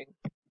packaging.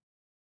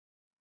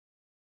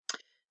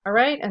 All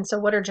right, and so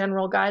what are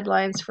general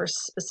guidelines for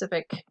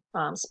specific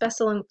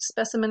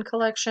specimen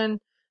collection?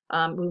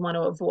 We want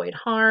to avoid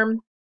harm,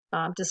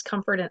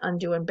 discomfort, and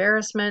undue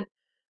embarrassment.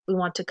 We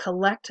want to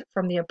collect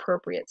from the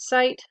appropriate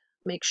site,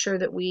 make sure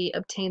that we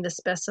obtain the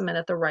specimen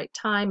at the right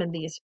time and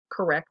the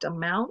correct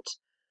amount.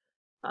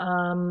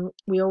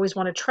 We always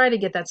want to try to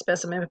get that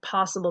specimen if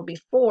possible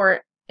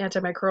before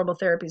antimicrobial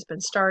therapy has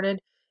been started.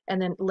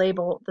 and then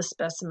label the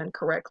specimen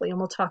correctly. And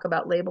we'll talk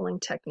about labeling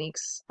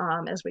techniques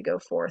as we go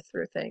forth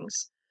through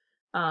things.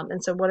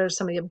 And so what are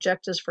some of the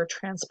objectives for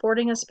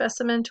transporting a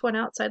specimen to an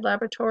outside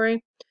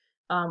laboratory?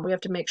 We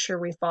have to make sure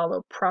we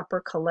follow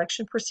proper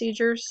collection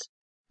procedures,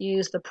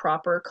 use the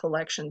proper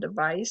collection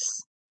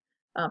device,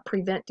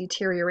 prevent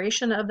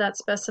deterioration of that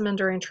specimen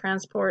during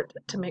transport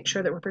to make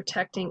sure that we're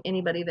protecting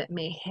anybody that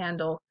may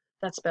handle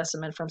that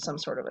specimen from some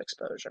sort of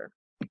exposure.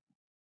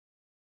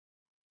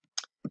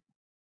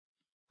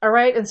 All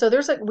right, and so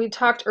we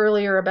talked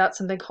earlier about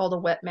something called a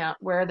wet mount,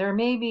 where there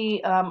may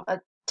be a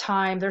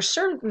time, there's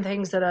certain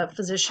things that a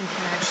physician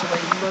can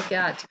actually look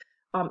at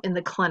in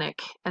the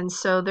clinic. And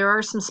so there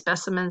are some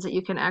specimens that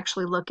you can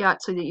actually look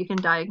at so that you can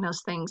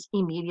diagnose things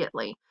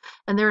immediately.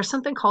 And there is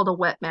something called a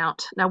wet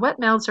mount. Now, wet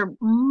mounts are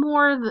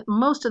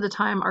most of the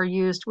time are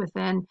used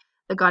within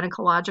the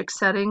gynecologic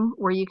setting,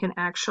 where you can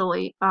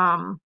actually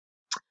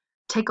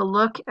take a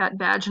look at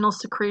vaginal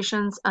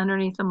secretions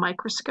underneath the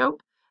microscope,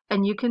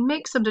 and you can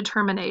make some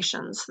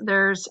determinations.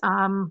 There's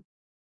a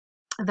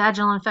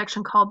vaginal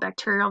infection called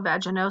bacterial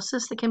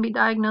vaginosis that can be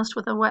diagnosed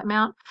with a wet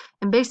mount.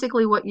 And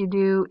basically what you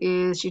do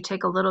is you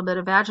take a little bit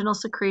of vaginal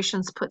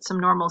secretions, put some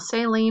normal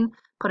saline,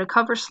 put a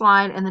cover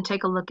slide, and then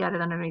take a look at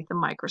it underneath the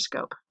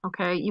microscope.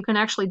 Okay, you can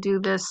actually do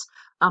this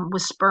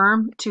with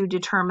sperm to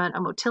determine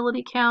a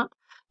motility count.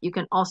 You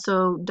can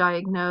also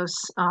diagnose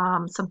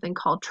something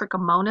called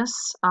trichomonas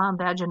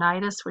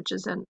vaginitis, which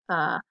is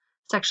a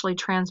sexually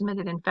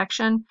transmitted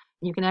infection.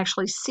 You can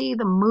actually see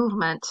the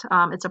movement.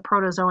 It's a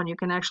protozoan. You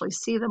can actually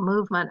see the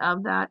movement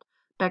of that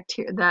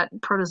bacteria, that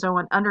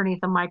protozoan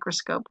underneath a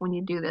microscope when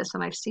you do this.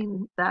 And I've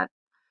seen that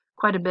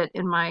quite a bit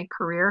in my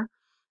career.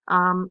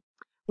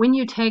 When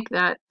you take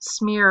that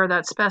smear,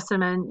 that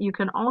specimen, you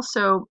can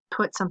also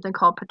put something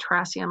called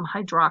potassium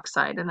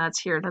hydroxide, and that's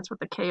here. That's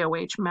what the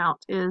KOH mount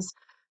is.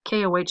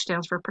 KOH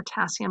stands for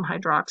potassium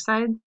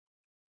hydroxide.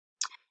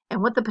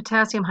 And what the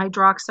potassium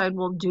hydroxide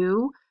will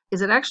do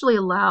is it actually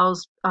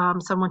allows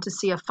someone to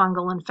see a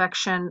fungal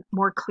infection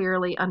more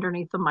clearly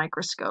underneath the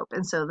microscope.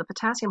 And so the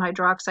potassium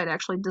hydroxide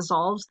actually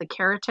dissolves the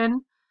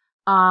keratin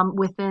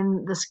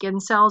within the skin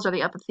cells or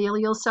the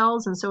epithelial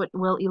cells, and so it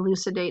will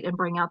elucidate and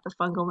bring out the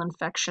fungal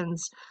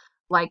infections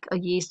like a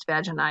yeast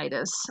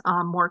vaginitis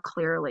more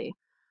clearly.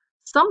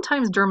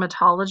 Sometimes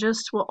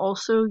dermatologists will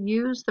also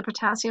use the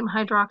potassium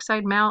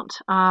hydroxide mount.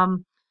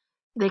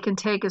 They can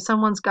take, if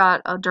someone's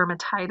got a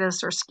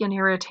dermatitis or skin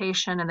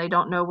irritation and they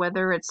don't know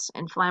whether it's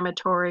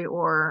inflammatory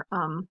or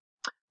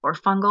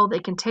fungal,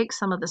 they can take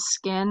some of the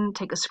skin,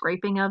 take a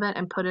scraping of it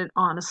and put it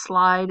on a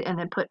slide and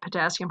then put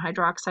potassium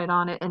hydroxide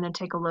on it and then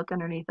take a look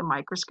underneath the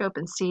microscope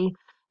and see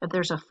if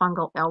there's a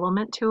fungal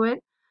element to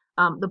it.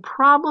 The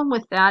problem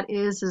with that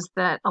is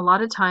that a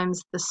lot of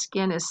times the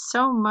skin is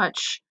so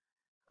much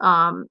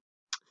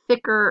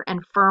thicker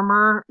and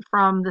firmer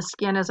from the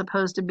skin as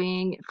opposed to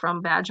being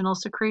from vaginal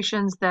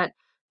secretions that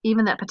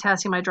even that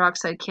potassium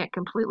hydroxide can't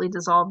completely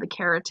dissolve the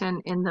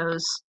keratin in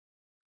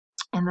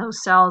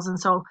those cells. And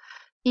so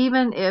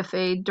even if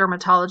a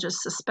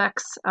dermatologist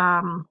suspects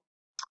a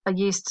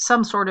yeast,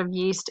 some sort of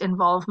yeast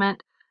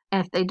involvement,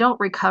 and if they don't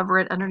recover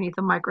it underneath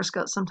the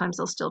microscope, sometimes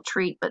they'll still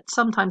treat, but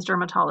sometimes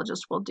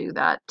dermatologists will do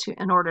that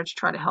in order to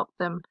try to help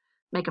them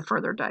make a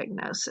further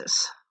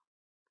diagnosis.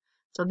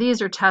 So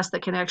these are tests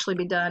that can actually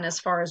be done as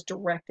far as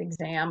direct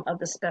exam of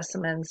the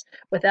specimens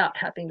without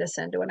having to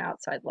send to an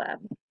outside lab.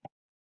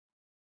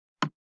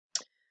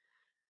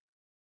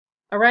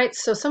 All right,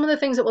 so some of the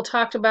things that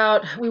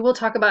we will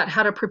talk about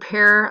how to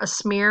prepare a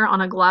smear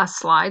on a glass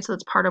slide. So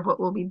that's part of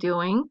what we'll be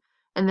doing.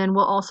 And then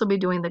we'll also be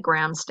doing the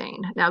gram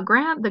stain. Now,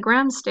 the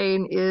gram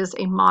stain is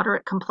a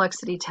moderate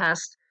complexity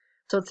test.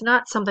 So it's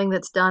not something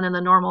that's done in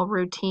the normal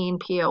routine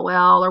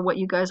POL or what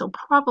you guys will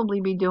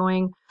probably be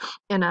doing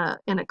in a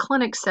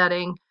clinic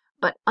setting,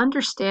 but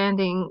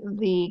understanding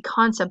the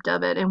concept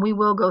of it, and we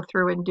will go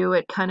through and do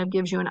it, kind of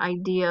gives you an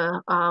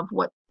idea of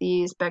what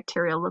these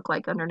bacteria look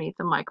like underneath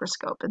the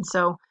microscope. And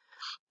so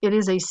it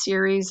is a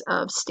series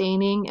of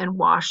staining and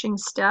washing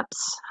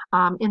steps.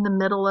 In the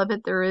middle of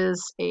it, there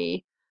is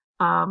a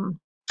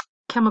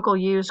chemical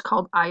used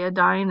called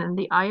iodine, and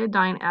the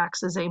iodine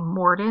acts as a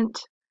mordant,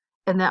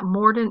 and that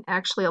mordant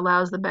actually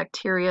allows the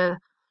bacteria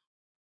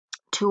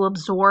to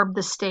absorb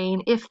the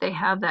stain if they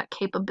have that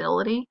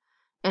capability.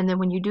 And then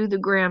when you do the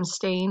gram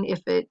stain,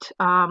 if it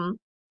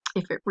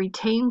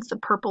retains the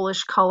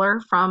purplish color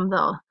from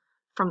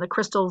the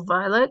crystal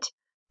violet,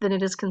 then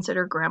it is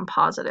considered gram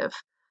positive.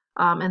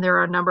 And there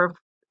are a number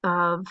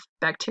of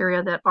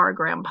bacteria that are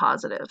gram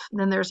positive.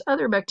 Then there's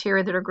other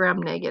bacteria that are gram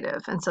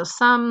negative. And so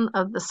some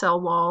of the cell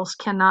walls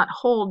cannot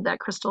hold that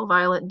crystal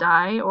violet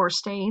dye or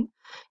stain,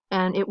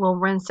 and it will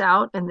rinse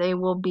out and they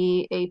will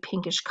be a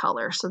pinkish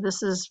color. So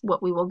this is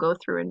what we will go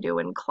through and do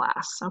in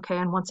class. Okay,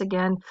 and once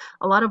again,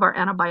 a lot of our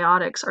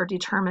antibiotics are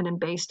determined and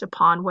based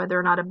upon whether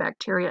or not a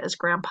bacteria is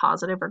gram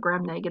positive or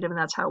gram negative, and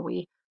that's how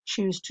we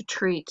choose to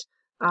treat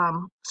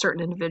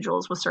certain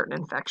individuals with certain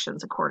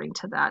infections according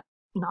to that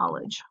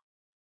knowledge.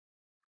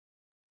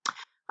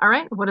 All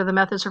right, what are the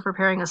methods for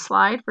preparing a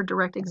slide for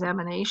direct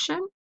examination?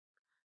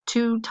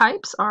 Two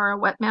types are a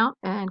wet mount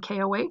and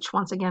KOH.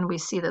 Once again, we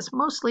see this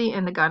mostly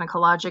in the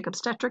gynecologic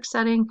obstetric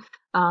setting,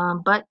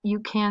 but you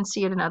can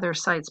see it in other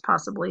sites,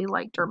 possibly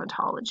like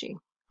dermatology.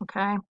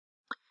 Okay.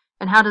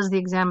 And how does the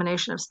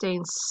examination of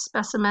stained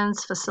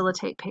specimens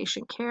facilitate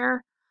patient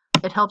care?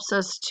 It helps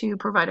us to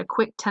provide a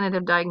quick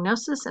tentative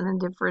diagnosis and then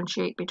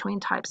differentiate between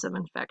types of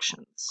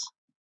infections.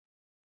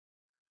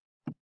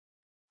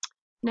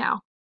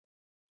 Now,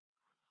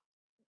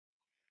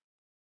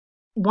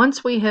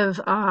 once we have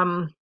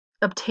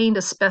obtained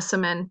a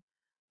specimen,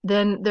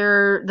 then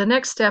the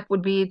next step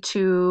would be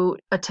to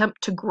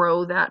attempt to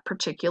grow that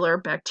particular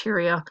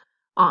bacteria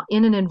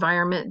in an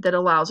environment that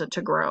allows it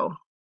to grow.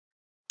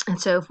 And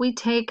so if we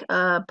take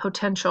a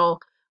potential,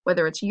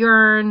 whether it's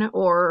urine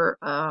or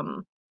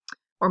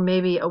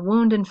maybe a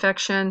wound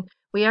infection,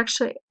 we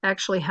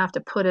actually have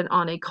to put it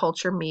on a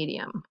culture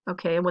medium.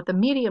 Okay, and what the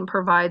medium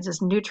provides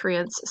is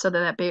nutrients so that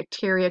that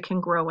bacteria can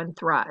grow and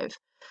thrive.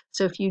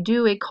 So if you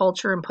do a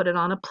culture and put it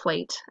on a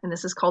plate, and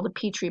this is called a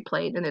Petri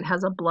plate, and it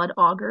has a blood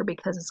agar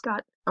because it's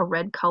got a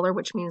red color,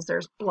 which means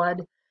there's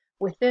blood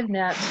within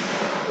that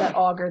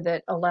agar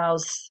that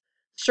allows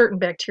certain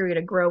bacteria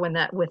to grow in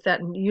that with that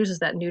and uses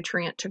that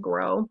nutrient to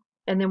grow.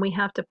 And then we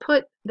have to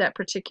put that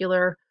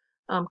particular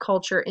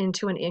culture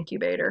into an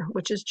incubator,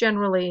 which is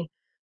generally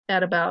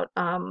at about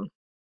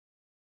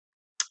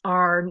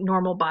our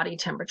normal body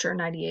temperature,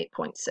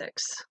 98.6.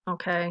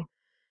 Okay.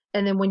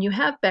 And then when you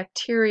have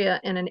bacteria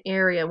in an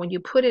area, when you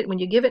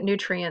give it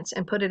nutrients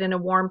and put it in a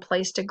warm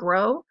place to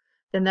grow,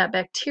 then that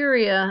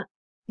bacteria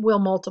will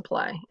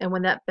multiply. And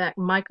when that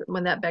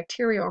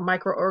bacteria or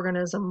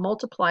microorganism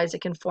multiplies,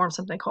 it can form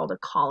something called a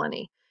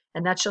colony.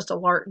 And that's just a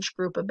large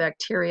group of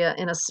bacteria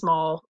in a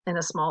small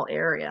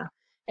area.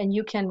 And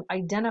you can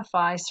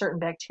identify certain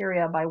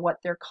bacteria by what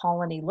their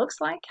colony looks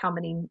like,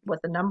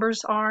 what the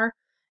numbers are,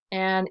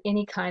 and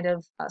any kind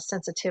of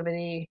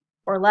sensitivity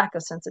or lack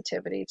of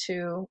sensitivity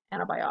to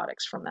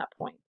antibiotics from that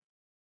point.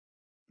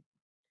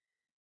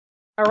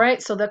 All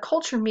right, so the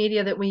culture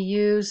media that we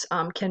use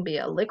can be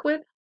a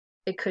liquid,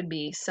 it could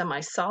be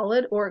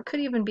semi-solid, or it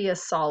could even be a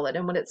solid.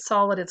 And when it's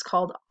solid, it's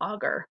called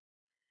agar.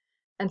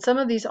 And some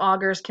of these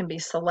agars can be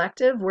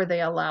selective, where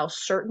they allow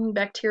certain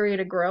bacteria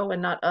to grow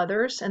and not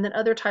others. And then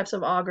other types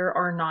of agar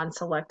are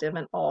non-selective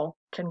and all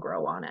can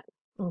grow on it.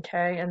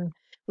 Okay, and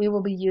we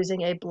will be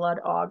using a blood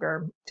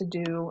agar to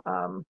do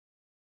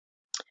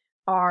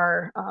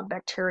our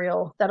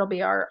bacterial, that'll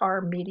be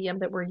our medium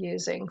that we're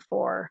using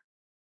for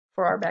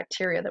our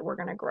bacteria that we're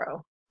going to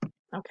grow.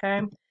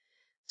 Okay,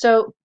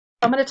 so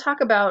I'm going to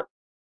talk about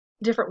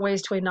different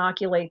ways to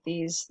inoculate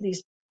these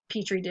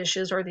petri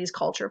dishes or these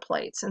culture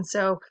plates. And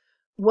so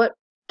what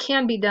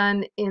can be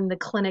done in the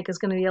clinic is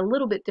going to be a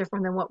little bit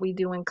different than what we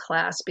do in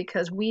class,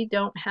 because we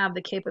don't have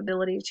the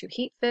capability to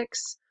heat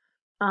fix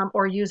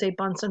or use a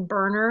Bunsen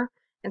burner.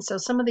 And so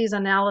some of these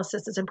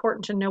analyses, it's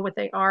important to know what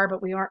they are,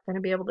 but we aren't going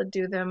to be able to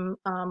do them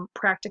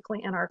practically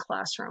in our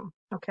classroom.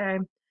 Okay.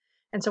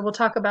 And so we'll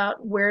talk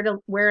about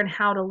where and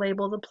how to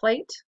label the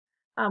plate.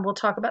 We'll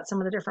talk about some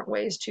of the different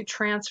ways to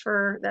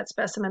transfer that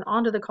specimen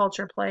onto the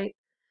culture plate.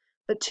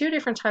 But two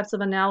different types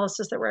of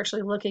analysis that we're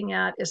actually looking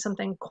at is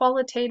something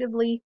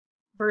qualitatively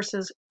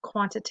versus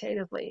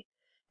quantitatively.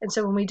 And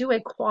so when we do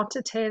a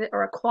quantitative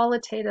or a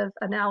qualitative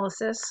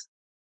analysis,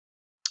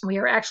 we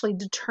are actually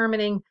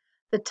determining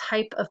the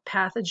type of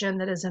pathogen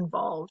that is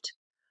involved.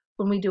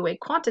 When we do a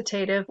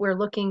quantitative, we're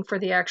looking for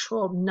the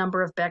actual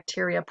number of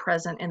bacteria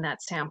present in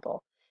that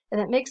sample.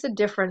 And it makes a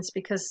difference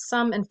because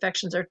some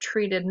infections are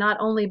treated not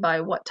only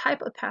by what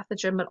type of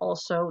pathogen, but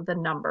also the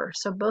number.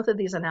 So both of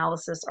these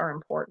analyses are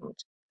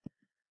important.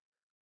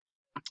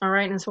 All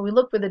right, and so we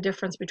look for the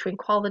difference between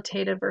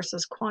qualitative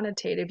versus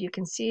quantitative. You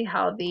can see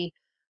how the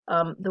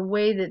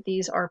way that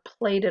these are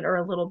plated are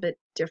a little bit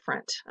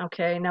different.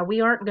 Okay, now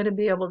we aren't going to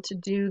be able to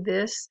do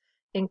this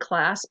in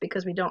class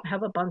because we don't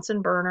have a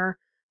Bunsen burner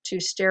to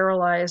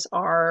sterilize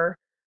our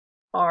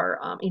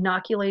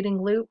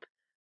inoculating loop.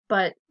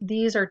 But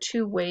these are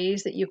two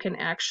ways that you can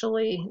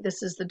actually,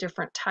 this is the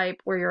different type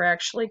where you're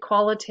actually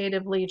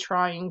qualitatively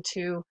trying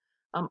to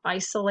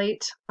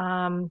isolate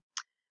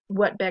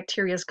what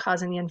bacteria is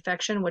causing the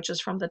infection, which is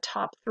from the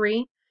top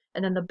three.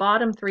 And then the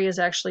bottom three is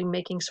actually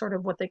making sort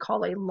of what they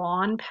call a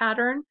lawn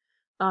pattern,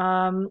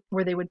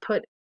 where they would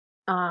put,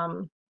 where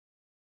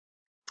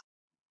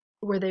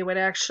they would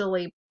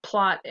actually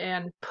plot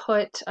and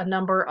put a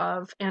number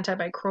of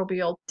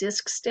antimicrobial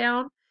discs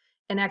down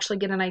and actually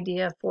get an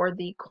idea for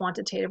the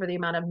quantitative or the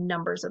amount of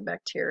numbers of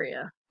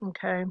bacteria.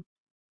 Okay.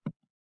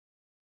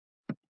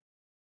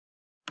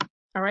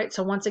 All right,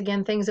 so once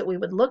again, things that we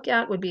would look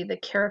at would be the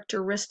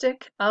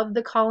characteristic of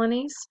the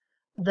colonies,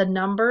 the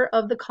number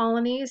of the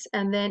colonies,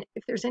 and then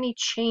if there's any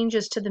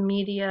changes to the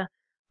media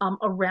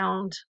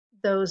around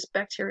those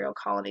bacterial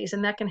colonies,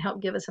 and that can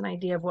help give us an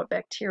idea of what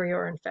bacteria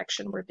or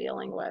infection we're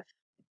dealing with.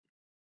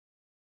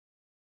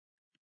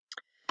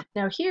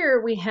 Now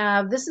here we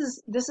have, this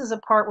is a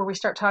part where we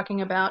start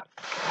talking about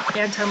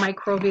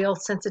antimicrobial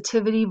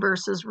sensitivity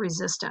versus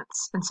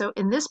resistance. And so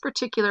in this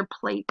particular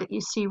plate that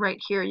you see right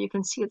here, you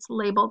can see it's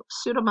labeled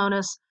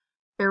Pseudomonas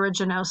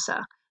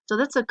aeruginosa. So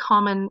that's a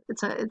common,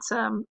 it's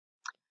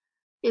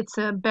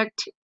a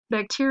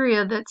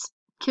bacteria that's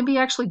can be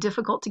actually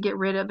difficult to get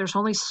rid of. There's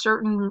only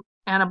certain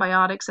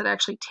antibiotics that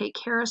actually take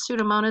care of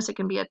Pseudomonas. It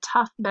can be a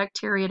tough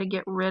bacteria to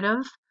get rid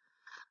of.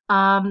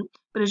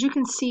 But as you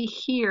can see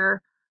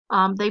here,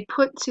 they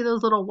see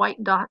those little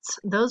white dots?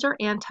 Those are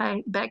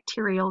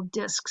antibacterial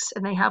discs,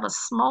 and they have a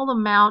small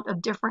amount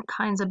of different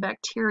kinds of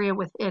bacteria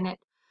within it.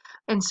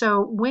 And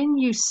so when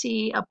you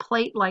see a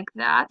plate like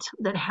that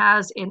that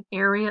has an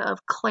area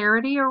of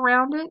clarity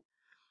around it,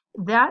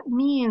 that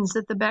means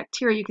that the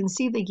bacteria, you can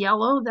see the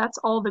yellow, that's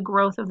all the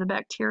growth of the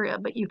bacteria,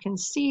 but you can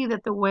see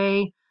that the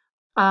way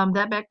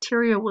that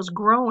bacteria was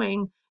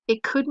growing,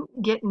 it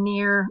couldn't get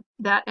near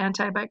that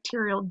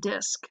antibacterial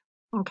disc.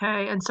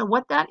 Okay, and so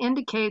what that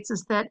indicates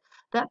is that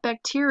that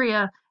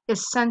bacteria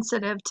is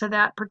sensitive to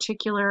that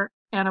particular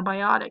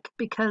antibiotic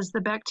because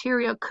the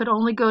bacteria could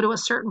only go to a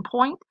certain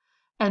point,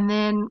 and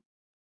then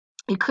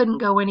it couldn't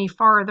go any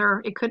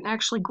farther. It couldn't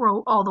actually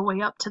grow all the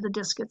way up to the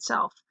disc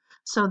itself.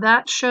 So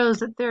that shows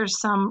that there is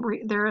some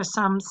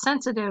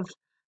sensitive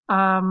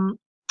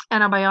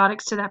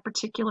antibiotics to that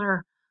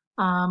particular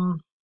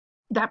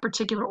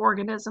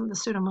organism, the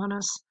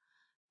Pseudomonas.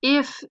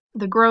 If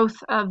the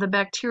growth of the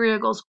bacteria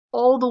goes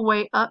all the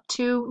way up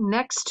to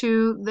next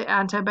to the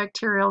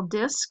antibacterial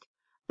disc,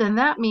 then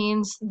that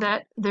means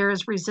that there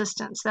is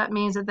resistance. That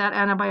means that that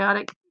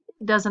antibiotic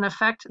doesn't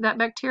affect that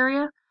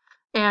bacteria,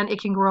 and it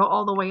can grow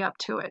all the way up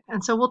to it.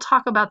 And so we'll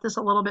talk about this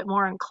a little bit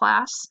more in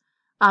class,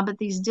 but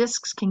these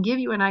discs can give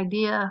you an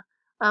idea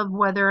of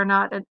whether or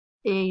not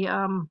a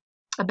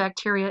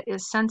bacteria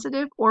is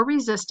sensitive or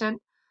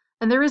resistant.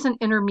 And there is an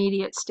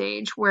intermediate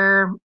stage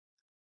where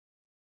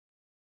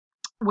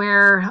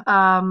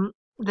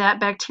that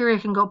bacteria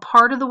can go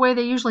part of the way.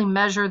 They usually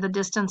measure the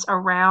distance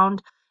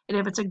around, and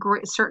if it's a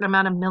certain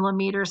amount of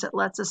millimeters, it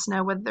lets us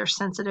know whether they're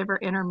sensitive or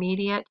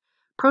intermediate.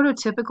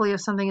 Prototypically,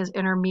 if something is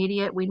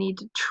intermediate, we need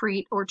to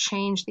treat or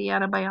change the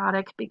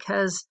antibiotic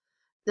because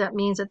that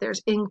means that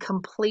there's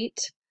incomplete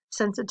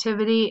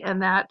sensitivity,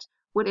 and that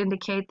would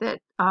indicate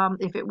that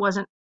if it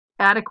wasn't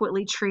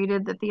adequately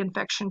treated, that the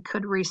infection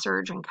could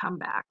resurge and come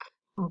back.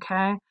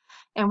 Okay,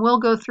 and we'll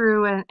go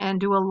through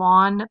and do a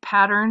lawn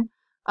pattern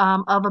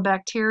of a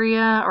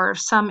bacteria or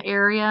some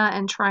area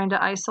and trying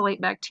to isolate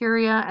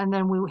bacteria, and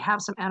then we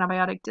have some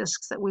antibiotic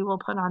discs that we will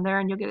put on there,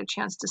 and you'll get a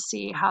chance to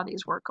see how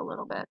these work a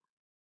little bit.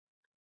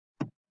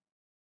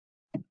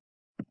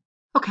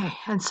 Okay,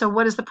 and so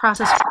what is the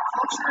process for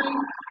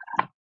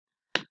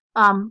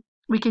culturing?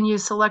 We can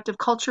use selective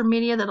culture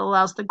media that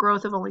allows the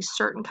growth of only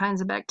certain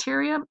kinds of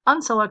bacteria.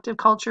 Unselective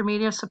culture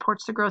media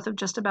supports the growth of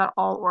just about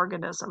all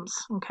organisms,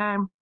 okay?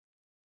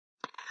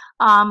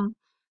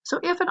 So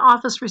if an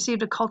office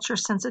received a culture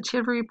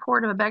sensitivity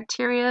report of a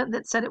bacteria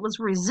that said it was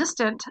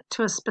resistant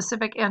to a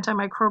specific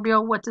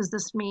antimicrobial, what does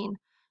this mean?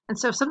 And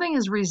so if something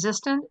is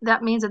resistant,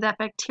 that means that that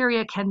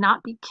bacteria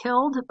cannot be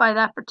killed by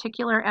that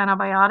particular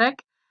antibiotic,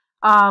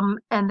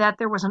 and that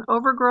there was an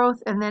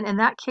overgrowth. And then in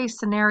that case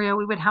scenario,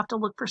 we would have to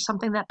look for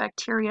something that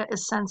bacteria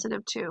is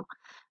sensitive to.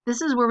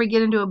 This is where we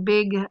get into a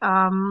big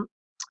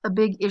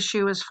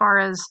issue as far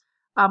as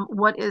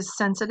what is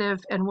sensitive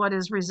and what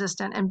is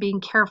resistant, and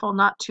being careful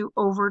not to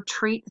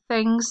over-treat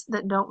things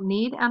that don't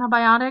need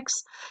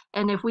antibiotics.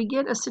 And if we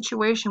get a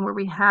situation where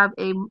we have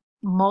a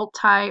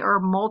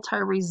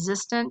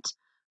multi-resistant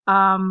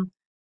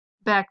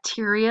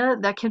bacteria,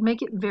 that can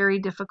make it very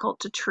difficult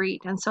to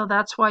treat. And so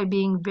that's why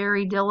being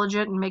very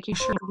diligent and making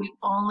sure we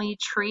only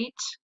treat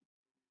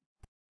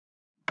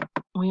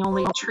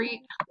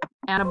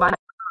antibiotic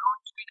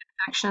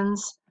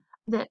infections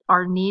that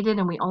are needed,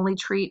 and we only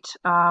treat,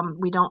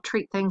 we don't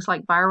treat things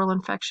like viral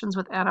infections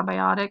with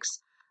antibiotics,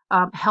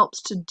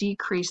 helps to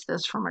decrease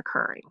this from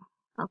occurring,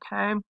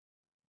 okay?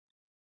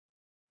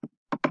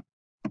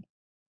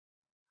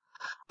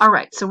 All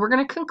right, so we're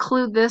going to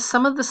conclude this.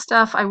 Some of the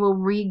stuff I will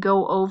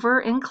re-go over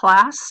in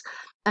class,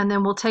 and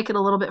then we'll take it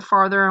a little bit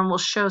farther and we'll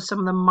show some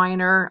of the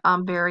minor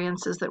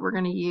variances that we're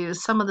going to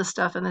use. Some of the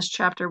stuff in this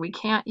chapter we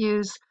can't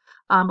use,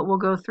 but we'll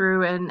go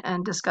through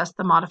and discuss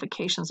the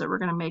modifications that we're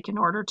going to make in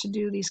order to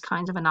do these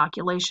kinds of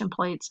inoculation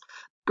plates,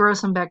 grow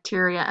some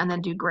bacteria, and then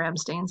do gram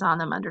stains on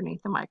them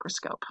underneath the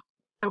microscope.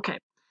 Okay,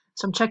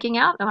 so I'm checking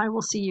out, and I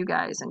will see you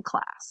guys in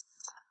class.